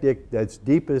eutectic that's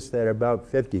deepest at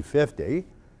about 50-50,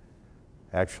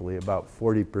 actually about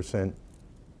 40%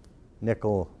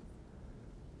 nickel,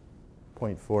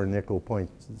 0.4 nickel,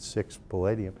 0.6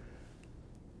 palladium.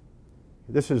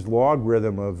 This is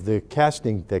logarithm of the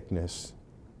casting thickness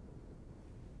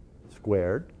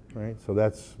squared, right? So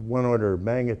that's 1 order of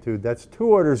magnitude. That's 2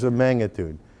 orders of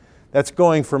magnitude. That's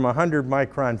going from 100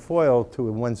 micron foil to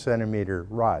a 1 centimeter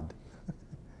rod.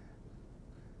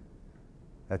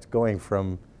 That's going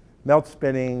from melt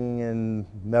spinning in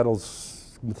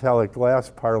metallic glass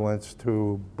parlance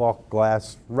to bulk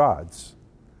glass rods.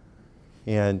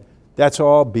 And that's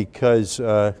all because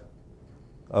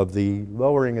of the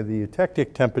lowering of the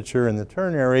eutectic temperature in the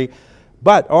ternary,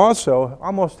 but also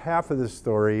almost half of the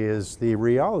story is the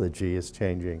rheology is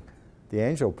changing, the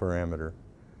Angel parameter.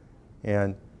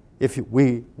 And if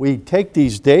we take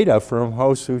these data from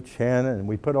Ho Soo Chan and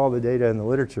we put all the data in the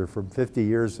literature from 50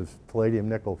 years of palladium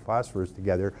nickel phosphorus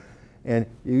together, and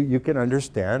you can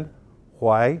understand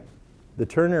why the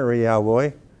ternary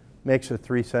alloy makes a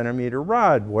 3 centimeter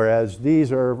rod, whereas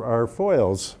these are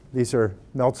foils. These are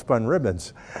melt spun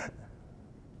ribbons.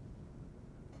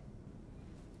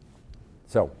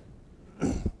 So,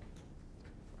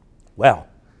 well,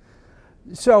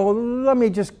 so let me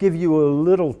just give you a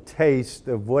little taste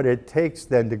of what it takes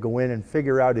then to go in and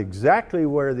figure out exactly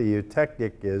where the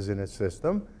eutectic is in a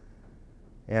system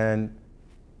and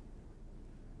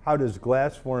how does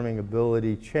glass forming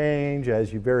ability change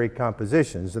as you vary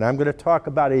compositions. And I'm going to talk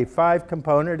about a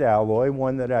 5-component alloy,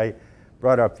 one that I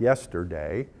brought up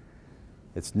yesterday.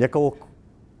 It's nickel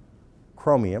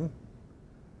chromium.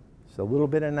 It's a little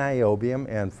bit of niobium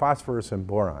and phosphorus and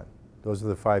boron. Those are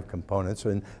the 5 components.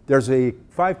 And there's a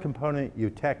 5-component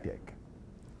eutectic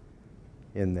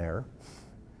in there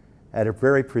at a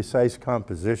very precise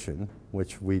composition,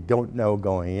 which we don't know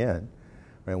going in.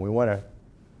 And we want to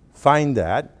find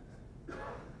that.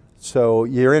 So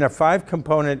you're in a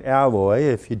 5-component alloy.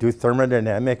 If you do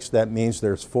thermodynamics, that means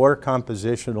there's 4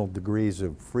 compositional degrees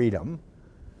of freedom.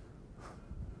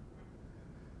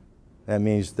 That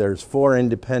means there's 4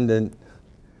 independent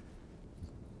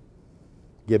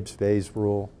Gibbs phase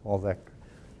rule, all that,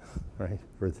 right?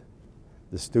 For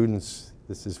the students,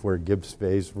 this is where Gibbs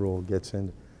phase rule gets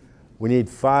in. We need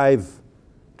 5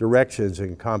 directions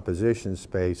in composition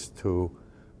space to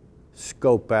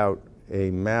scope out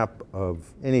a map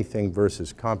of anything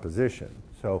versus composition.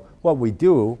 So what we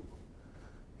do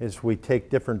is we take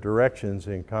different directions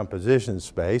in composition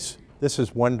space. This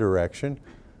is one direction.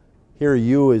 Here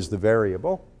U is the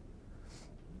variable.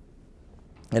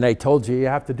 And I told you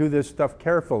have to do this stuff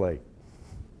carefully.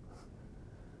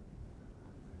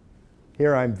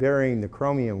 Here I'm varying the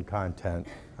chromium content.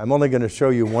 I'm only going to show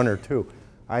you 1 or 2.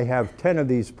 I have 10 of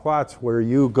these plots where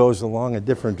U goes along a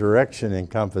different direction in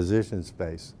composition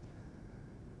space.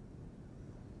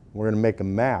 We're going to make a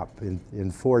map in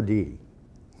 4D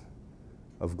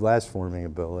of glass forming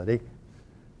ability,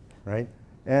 right?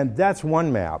 And that's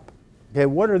one map. Okay,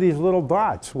 what are these little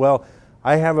dots? Well,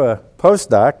 I have a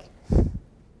postdoc.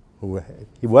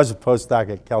 He was a postdoc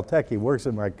at Caltech. He works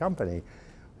at my company.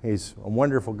 He's a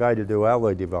wonderful guy to do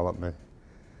alloy development.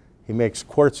 He makes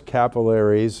quartz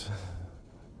capillaries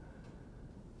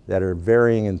that are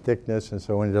varying in thickness, and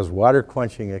so when he does water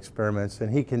quenching experiments,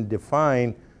 and he can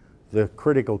define the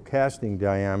critical casting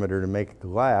diameter to make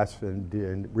glass and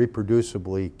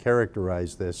reproducibly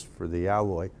characterize this for the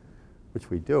alloy, which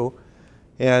we do.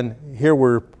 And here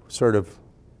we're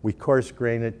we coarse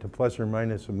grain it to plus or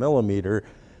minus a millimeter.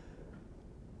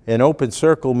 An open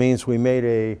circle means we made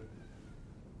a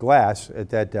glass at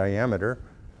that diameter.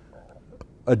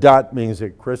 A dot means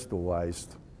it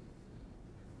crystallized.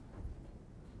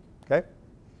 Okay?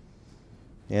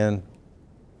 And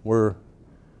we're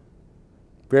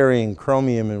varying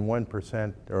chromium in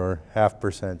 1% or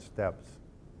 0.5% steps.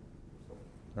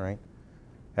 All right?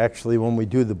 Actually, when we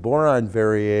do the boron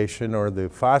variation or the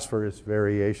phosphorus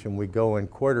variation, we go in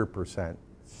 0.25%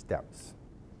 steps.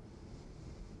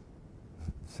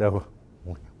 So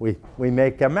we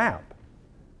make a map.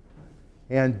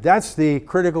 And that's the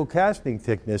critical casting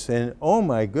thickness. And oh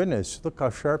my goodness, look how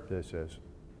sharp this is.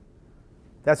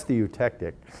 That's the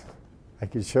eutectic. I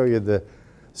can show you the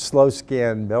slow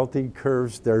scan melting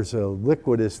curves. There's a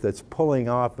liquidus that's pulling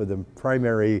off of the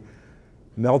primary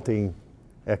melting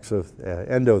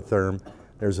endotherm.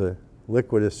 There's a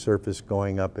liquidus surface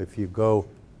going up if you go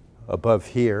above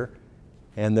here.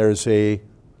 And there's a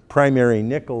primary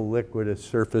nickel liquidus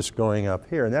surface going up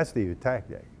here. And that's the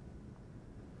eutectic.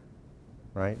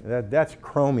 Right? That's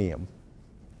chromium.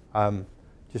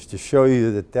 Just to show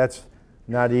you that that's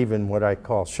not even what I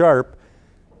call sharp.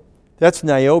 That's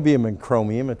niobium and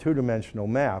chromium, a two-dimensional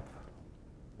map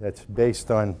that's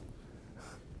based on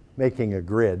making a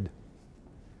grid.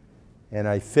 And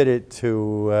I fit it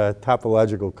to a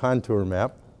topological contour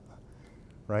map,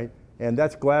 right? And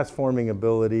that's glass forming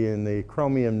ability in the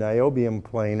chromium-niobium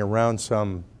plane around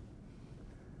some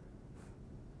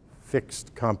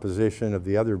fixed composition of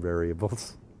the other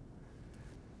variables.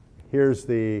 Here's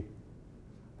the,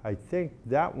 I think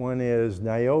that one is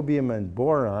niobium and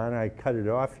boron. I cut it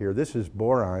off here. This is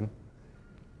boron.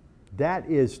 That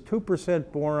is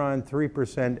 2% boron,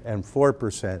 3%, and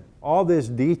 4%. All this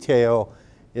detail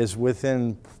is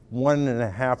within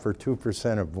 1.5 or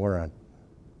 2% of boron.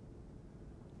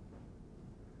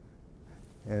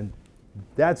 And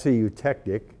that's a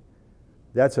eutectic.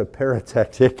 That's a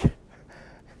paratectic.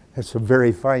 There's some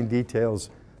very fine details.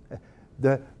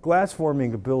 The glass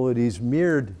forming abilities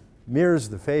mirrors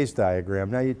the phase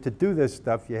diagram. Now, to do this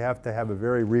stuff, you have to have a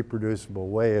very reproducible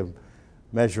way of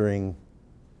measuring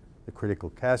the critical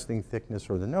casting thickness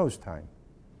or the nose time.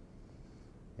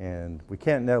 And we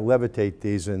can't now levitate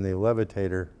these in the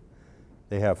levitator.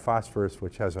 They have phosphorus,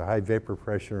 which has a high vapor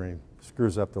pressure and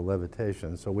screws up the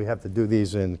levitation. So we have to do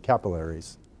these in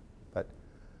capillaries.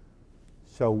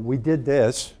 So we did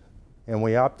this, and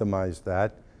we optimized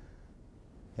that.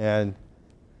 And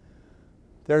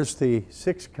there's the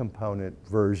 6-component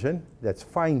version that's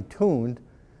fine-tuned.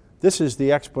 This is the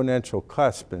exponential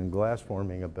cusp in glass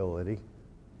forming ability.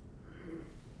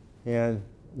 And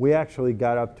we actually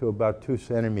got up to about 2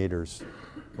 centimeters.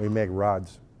 We make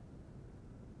rods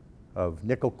of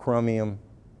nickel chromium,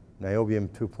 niobium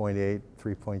 2.8,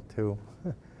 3.2,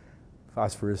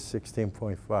 phosphorus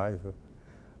 16.5,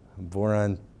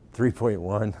 boron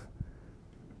 3.1.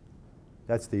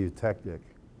 That's the eutectic,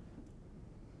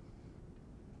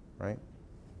 right?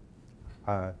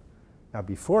 Now,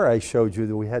 before I showed you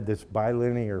that we had this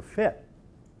bilinear fit.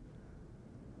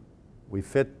 We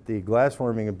fit the glass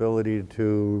forming ability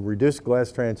to reduce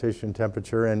glass transition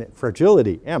temperature and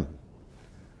fragility, M.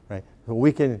 Right? So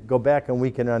we can go back and we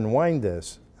can unwind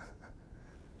this.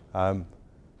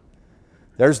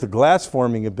 There's the glass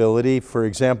forming ability, for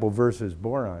example, versus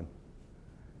boron.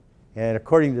 And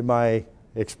according to my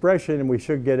expression, we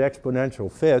should get exponential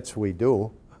fits. We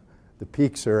do. The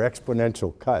peaks are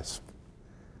exponential cusp.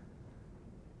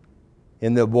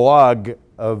 In the log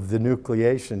of the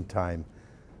nucleation time.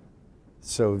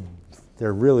 So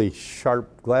they're really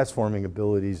sharp glass forming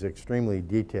abilities, extremely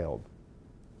detailed,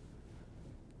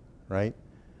 right?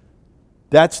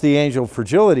 That's the angel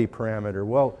fragility parameter.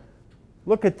 Well,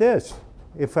 look at this.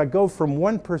 If I go from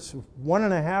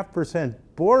 1.5%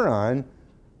 boron,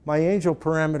 my angel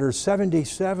parameter is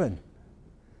 77.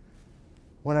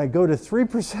 When I go to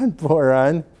 3%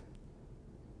 boron,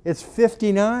 it's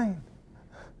 59.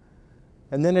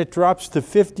 And then it drops to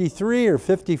 53 or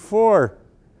 54.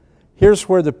 Here's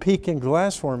where the peak in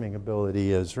glass forming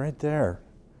ability is, right there,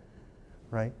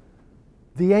 right?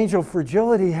 The angel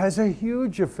fragility has a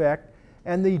huge effect,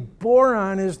 and the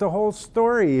boron is the whole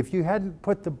story. If you hadn't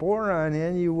put the boron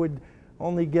in, you would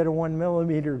only get a 1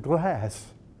 millimeter glass.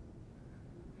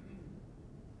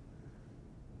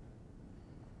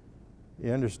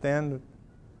 You understand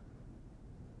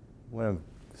what I'm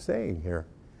saying here?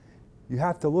 You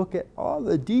have to look at all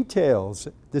the details.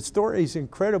 The story is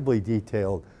incredibly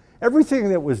detailed. Everything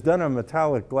that was done on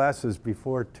metallic glasses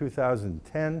before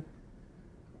 2010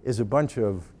 is a bunch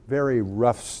of very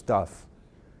rough stuff.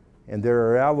 And there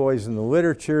are alloys in the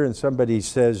literature, and somebody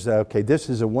says, okay,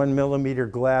 this is a 1 millimeter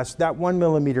glass. That 1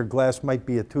 millimeter glass might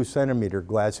be a 2 centimeter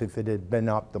glass if it had been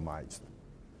optimized.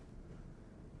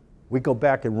 We go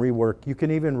back and rework. You can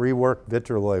even rework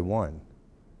Vitraloy 1.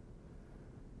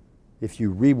 If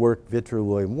you rework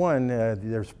Vitraloy 1,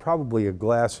 there's probably a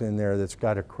glass in there that's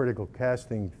got a critical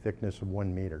casting thickness of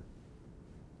 1 meter.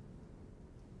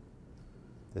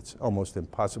 It's almost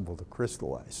impossible to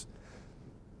crystallize.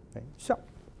 Okay? So,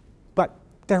 but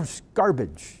there's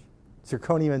garbage.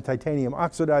 Zirconium and titanium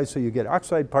oxidized, so you get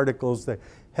oxide particles, the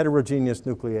heterogeneous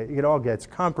nuclei. It all gets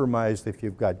compromised if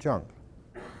you've got junk.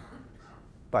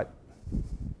 But,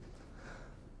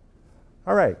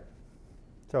 all right.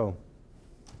 So,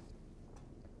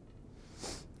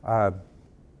 I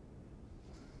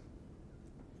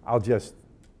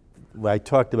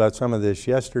talked about some of this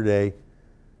yesterday.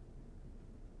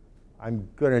 I'm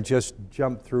going to just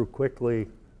jump through quickly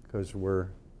because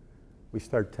we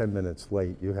start 10 minutes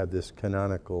late. You have this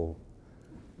canonical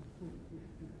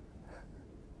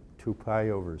 2 pi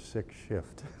over 6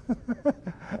 shift.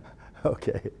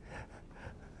 Okay.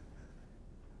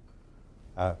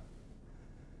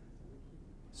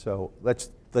 So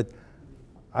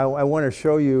I want to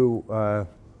show you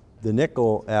the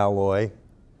nickel alloy.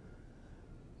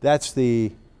 That's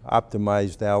the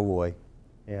optimized alloy.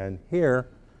 And here,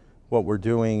 what we're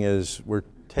doing is we're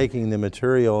taking the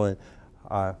material and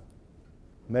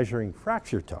measuring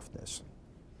fracture toughness.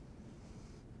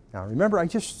 Now remember, I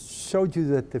just showed you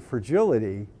that the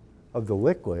fragility of the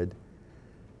liquid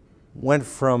went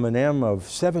from an M of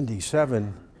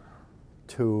 77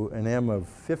 to an M of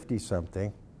 50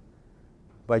 something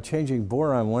by changing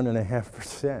boron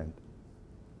 1.5%.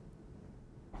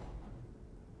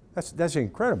 That's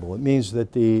incredible. It means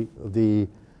that the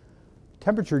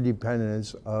temperature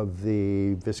dependence of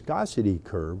the viscosity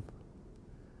curve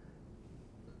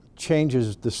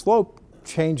changes, the slope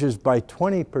changes by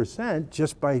 20%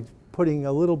 just by putting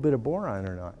a little bit of boron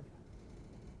or not.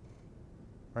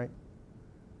 Right?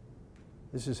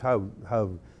 This is how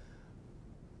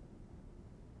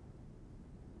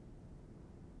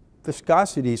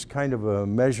viscosity is kind of a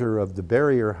measure of the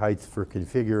barrier height for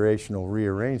configurational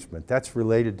rearrangement. That's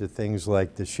related to things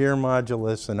like the shear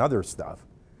modulus and other stuff.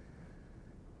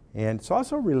 And it's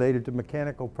also related to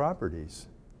mechanical properties.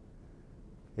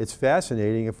 It's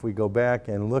fascinating if we go back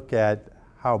and look at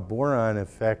how boron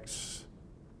affects,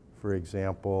 for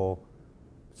example,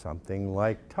 something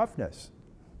like toughness.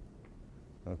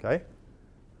 Okay?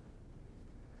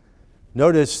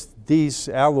 Notice these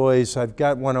alloys, I've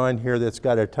got one on here that's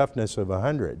got a toughness of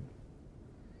 100.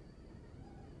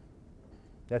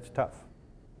 That's tough,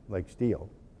 like steel.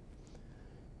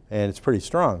 And it's pretty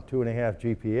strong, 2.5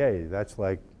 GPa. That's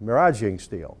like miraging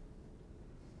steel.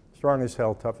 Strong as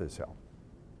hell, tough as hell.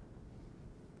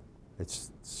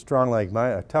 It's strong like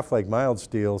tough like mild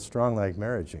steel, strong like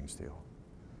miraging steel.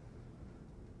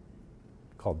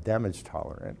 Called damage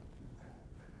tolerant.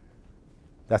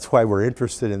 That's why we're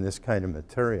interested in this kind of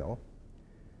material.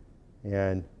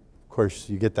 And of course,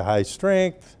 you get the high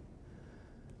strength.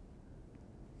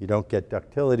 You don't get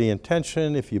ductility and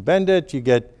tension. If you bend it, you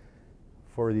get,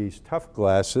 for these tough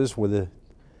glasses,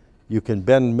 you can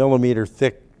bend millimeter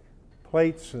thick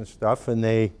plates and stuff, and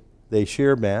they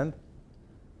shear bend.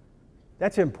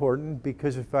 That's important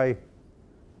because if I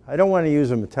don't want to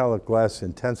use a metallic glass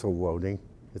in tensile loading,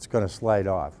 it's going to slide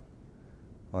off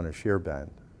on a shear bend.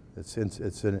 It's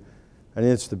an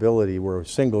instability where a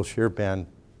single shear bend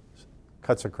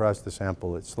cuts across the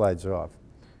sample, it slides off.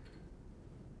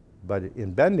 But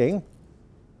in bending,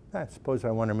 suppose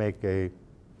I want to make a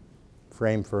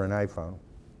frame for an iPhone.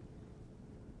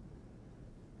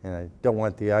 And I don't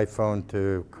want the iPhone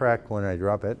to crack when I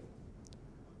drop it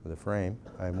with a frame.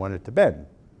 I want it to bend.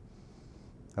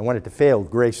 I want it to fail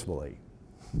gracefully,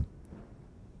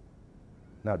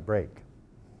 not break.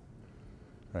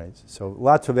 Right? So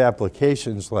lots of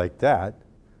applications like that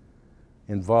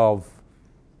involve,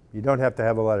 you don't have to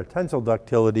have a lot of tensile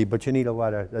ductility, but you need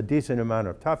a decent amount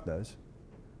of toughness.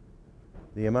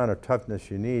 The amount of toughness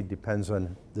you need depends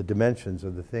on the dimensions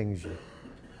of the things,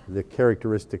 the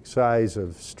characteristic size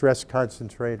of stress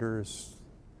concentrators,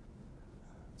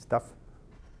 stuff.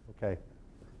 Okay,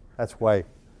 that's why.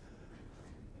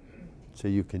 So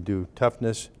you can do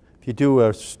toughness. If you do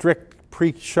a strict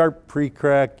sharp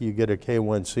pre-crack, you get a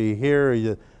K1C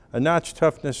here. A notch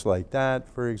toughness like that,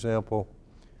 for example.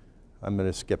 I'm going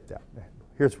to skip that.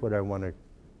 Here's what I want to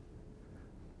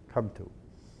come to.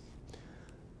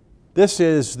 This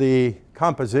is the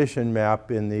composition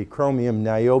map in the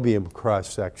chromium-niobium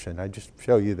cross-section. I just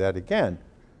show you that again,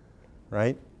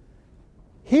 right?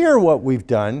 Here what we've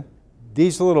done,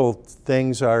 these little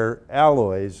things are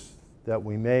alloys that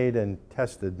we made and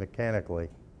tested mechanically.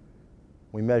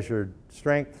 We measured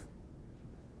strength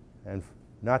and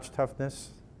notch toughness.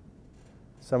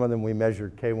 Some of them we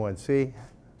measured K1C.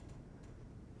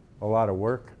 A lot of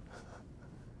work.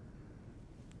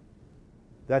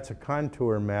 That's a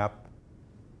contour map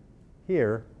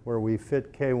here where we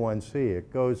fit K1C.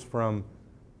 It goes from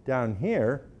down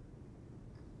here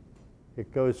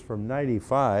it goes from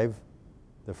 95,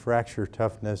 the fracture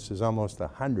toughness is almost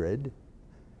 100.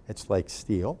 It's like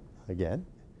steel, again.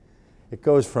 It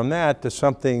goes from that to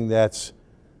something that's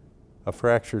a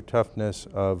fracture toughness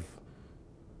of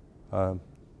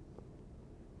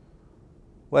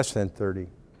less than 30,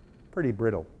 pretty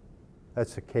brittle.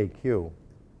 That's the KQ.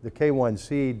 The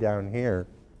K1C down here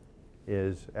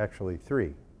is actually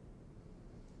 3.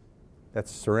 That's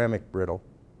ceramic brittle.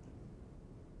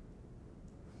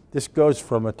 This goes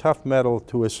from a tough metal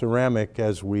to a ceramic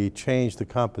as we change the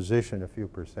composition a few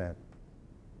percent.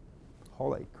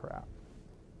 Holy crap.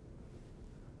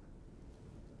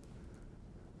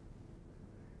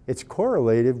 It's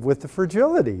correlated with the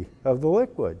fragility of the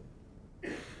liquid.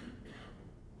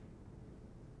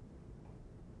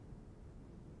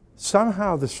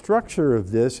 Somehow the structure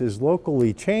of this is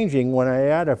locally changing when I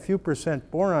add a few percent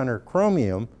boron or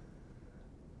chromium,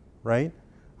 right?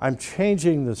 I'm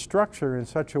changing the structure in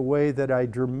such a way that I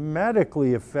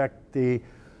dramatically affect the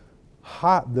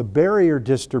barrier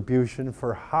distribution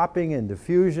for hopping and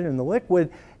diffusion in the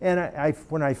liquid. And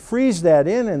when I freeze that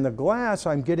in the glass,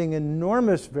 I'm getting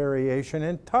enormous variation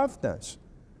in toughness,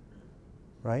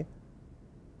 right?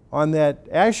 On that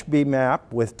Ashby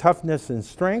map with toughness and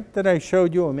strength that I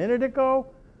showed you a minute ago,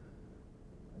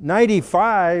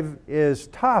 95 is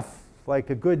tough,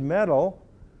 like a good metal,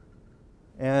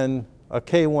 and a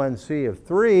K1C of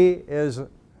 3 is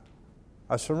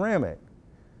a ceramic.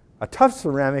 A tough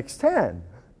ceramic's 10.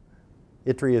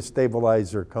 Yttria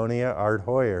stabilized zirconia, Art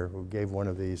Hoyer, who gave one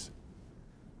of these,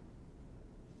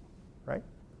 right?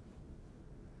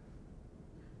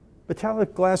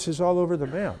 Metallic glass is all over the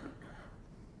map.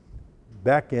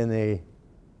 Back in the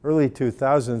early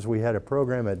 2000s, we had a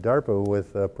program at DARPA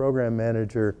with a program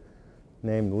manager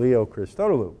named Leo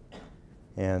Christodoulou.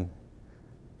 And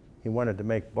he wanted to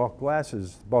make bulk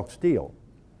glasses, bulk steel.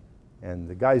 And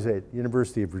the guys at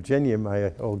University of Virginia,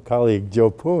 my old colleague Joe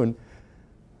Poon,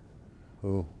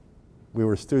 who we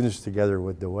were students together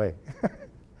with DeWay.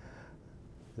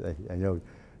 I know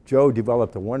Joe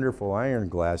developed a wonderful iron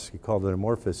glass. He called it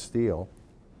amorphous steel.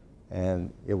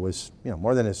 And it was,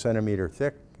 more than a centimeter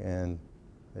thick, and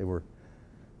they were,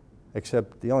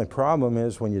 except the only problem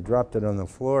is when you dropped it on the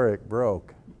floor, it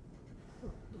broke.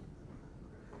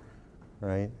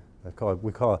 Right? I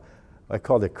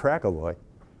called it crack-alloy.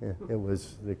 It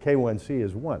was, the K1C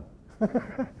is 1,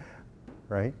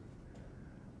 right?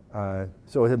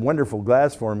 So it had wonderful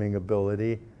glass forming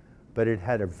ability, but it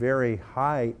had a very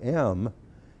high M,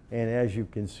 and as you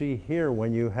can see here,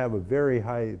 when you have a very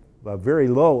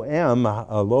low M,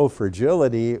 a low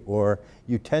fragility, or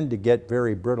you tend to get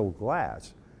very brittle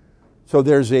glass. So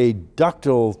there's a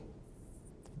brittle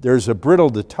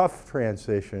to tough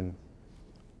transition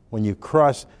when you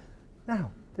cross.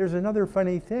 Now, there's another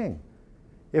funny thing.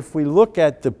 If we look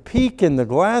at the peak in the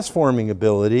glass forming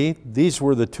ability, these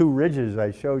were the 2 ridges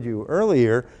I showed you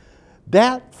earlier,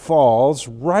 that falls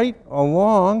right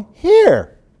along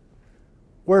here,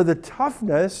 where the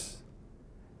toughness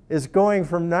is going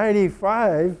from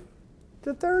 95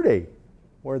 to 30,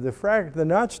 where the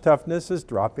notch toughness is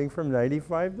dropping from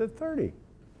 95 to 30.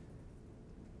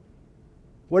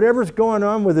 Whatever's going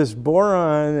on with this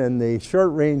boron and the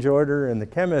short range order and the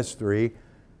chemistry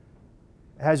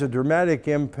has a dramatic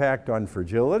impact on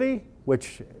fragility,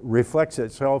 which reflects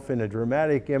itself in a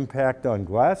dramatic impact on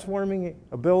glass forming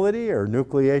ability or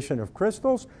nucleation of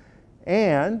crystals,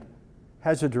 and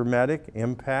has a dramatic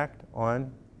impact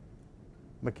on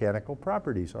mechanical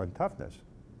properties, on toughness.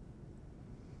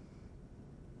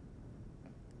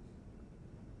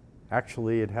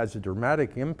 Actually, it has a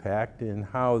dramatic impact in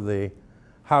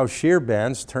how shear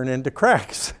bands turn into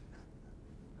cracks.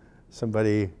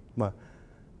 Somebody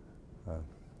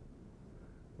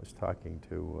was talking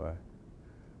to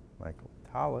Michael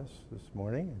Tallis this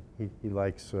morning. He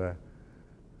likes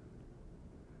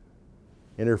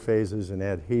interphases and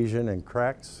adhesion and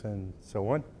cracks and so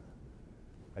on.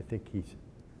 I think he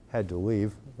had to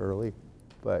leave early,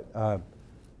 but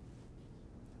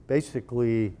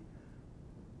basically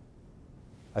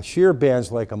a shear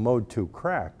band's like a mode 2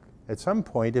 crack. At some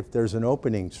point, if there's an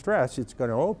opening stress, it's going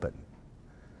to open,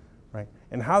 right?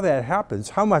 And how that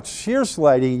happens, how much shear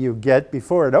sliding you get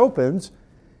before it opens,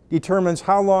 determines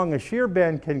how long a shear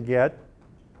band can get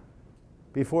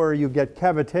before you get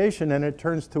cavitation and it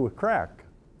turns to a crack.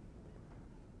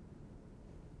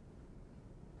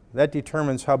 That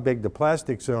determines how big the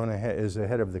plastic zone is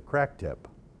ahead of the crack tip.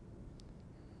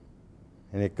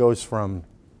 And it goes from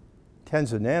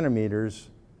tens of nanometers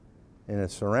in a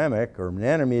ceramic, or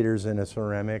nanometers in a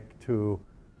ceramic, to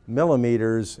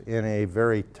millimeters in a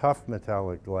very tough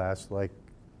metallic glass like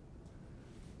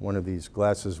one of these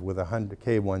glasses with a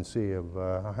K1C of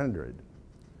 100.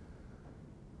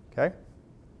 Okay?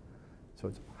 So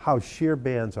it's how shear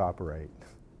bands operate.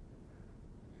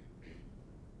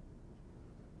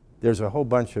 There's a whole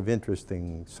bunch of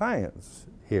interesting science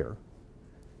here,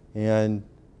 and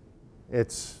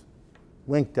it's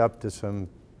linked up to some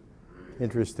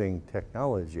interesting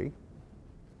technology,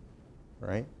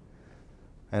 right?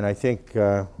 And I think,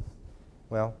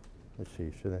 well, let's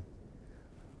see, should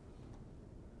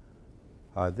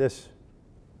I?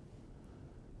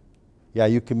 Yeah,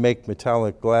 you can make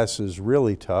metallic glasses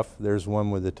really tough. There's one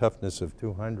with a toughness of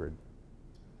 200.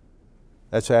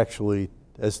 That's actually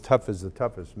as tough as the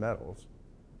toughest metals,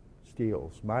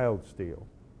 steels, mild steel.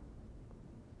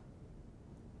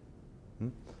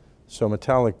 So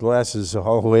metallic glasses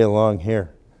all the way along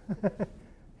here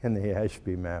in the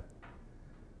Ashby map.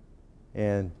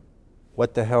 And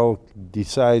what the hell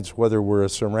decides whether we're a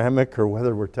ceramic or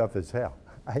whether we're tough as hell?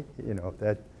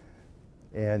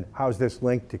 And how's this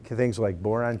linked to things like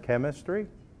boron chemistry?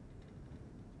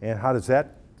 And how does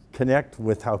that connect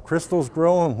with how crystals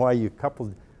grow and why you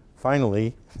couple?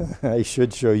 Finally, I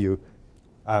should show you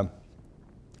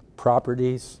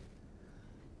properties.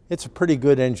 It's a pretty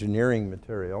good engineering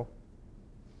material.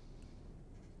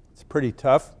 It's pretty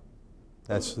tough.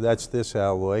 That's this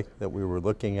alloy that we were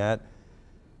looking at.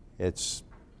 It's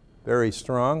very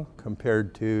strong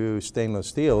compared to stainless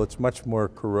steel. It's much more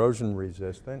corrosion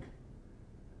resistant.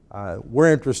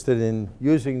 We're interested in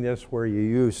using this where you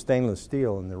use stainless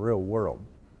steel in the real world,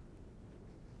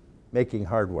 making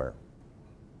hardware.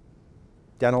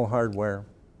 Dental hardware,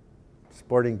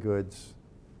 sporting goods,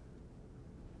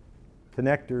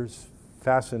 connectors,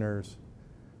 fasteners,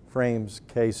 frames,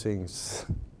 casings,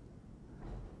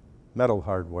 metal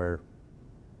hardware,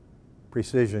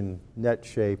 precision net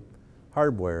shape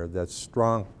hardware that's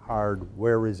strong, hard,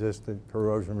 wear resistant,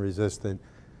 corrosion resistant,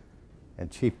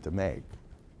 and cheap to make.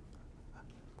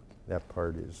 That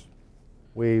part is,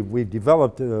 we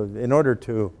developed, in order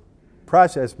to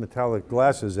process metallic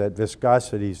glasses at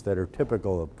viscosities that are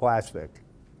typical of plastic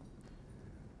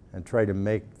and try to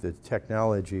make the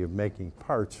technology of making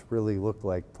parts really look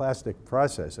like plastic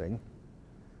processing,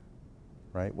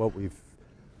 right? What we've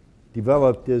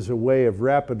developed is a way of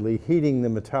rapidly heating the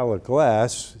metallic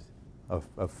glass,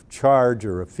 a charge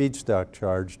or a feedstock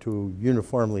charge, to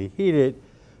uniformly heat it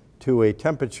to a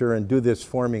temperature and do this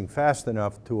forming fast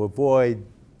enough to avoid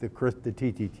the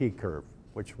TTT curve,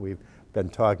 which we've been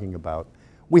talking about.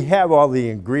 We have all the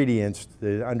ingredients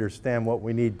to understand what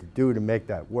we need to do to make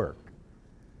that work,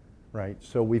 right?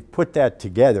 So we've put that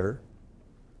together,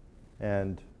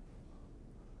 and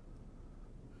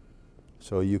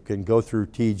so you can go through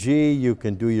TG, you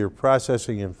can do your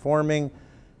processing and forming,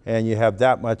 and you have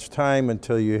that much time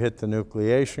until you hit the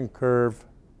nucleation curve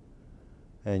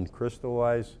and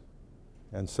crystallize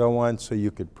and so on, so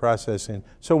you could process in.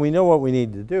 So we know what we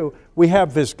need to do. We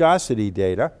have viscosity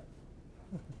data.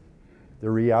 The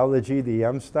rheology, the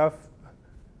M stuff,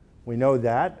 we know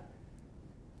that.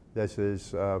 This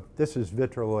is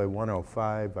Vitraloy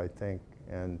 105, I think,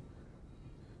 and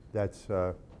that's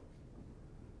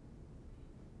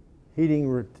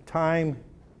heating time,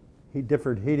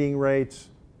 different heating rates,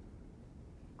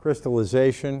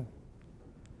 crystallization.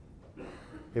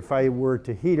 If I were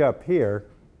to heat up here,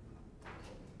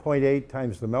 0.8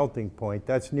 times the melting point,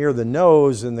 that's near the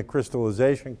nose in the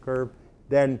crystallization curve,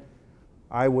 then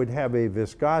I would have a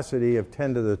viscosity of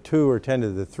 10 to the 2 or 10 to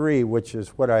the 3, which is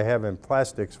what I have in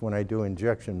plastics when I do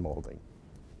injection molding.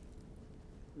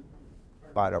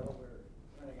 Bottom.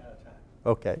 We're running out of time.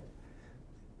 Okay.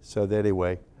 So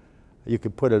anyway, you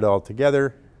could put it all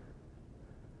together,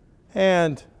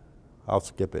 and I'll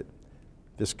skip it.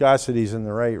 Viscosity's in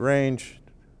the right range.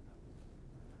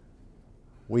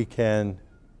 We can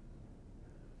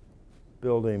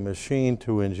build a machine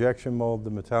to injection mold the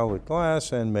metallic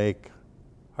glass and make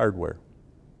hardware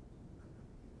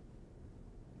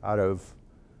out of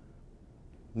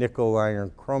nickel,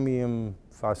 iron, chromium,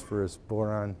 phosphorus,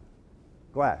 boron,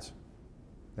 glass.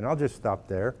 And I'll just stop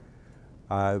there.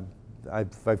 I've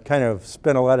kind of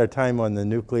spent a lot of time on the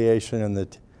nucleation and the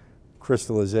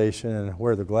crystallization and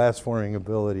where the glass forming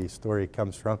ability story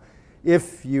comes from.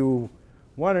 If you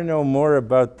want to know more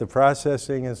about the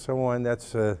processing and so on,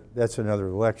 that's another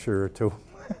lecture or two.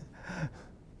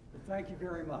 Thank you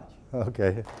very much.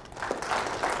 Okay.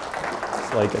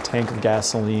 It's like a tank of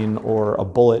gasoline or a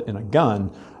bullet in a gun.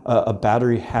 A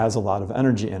battery has a lot of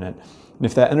energy in it. And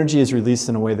if that energy is released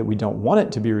in a way that we don't want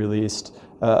it to be released,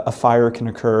 a fire can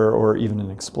occur or even an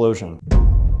explosion.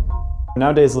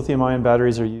 Nowadays, lithium-ion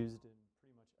batteries are used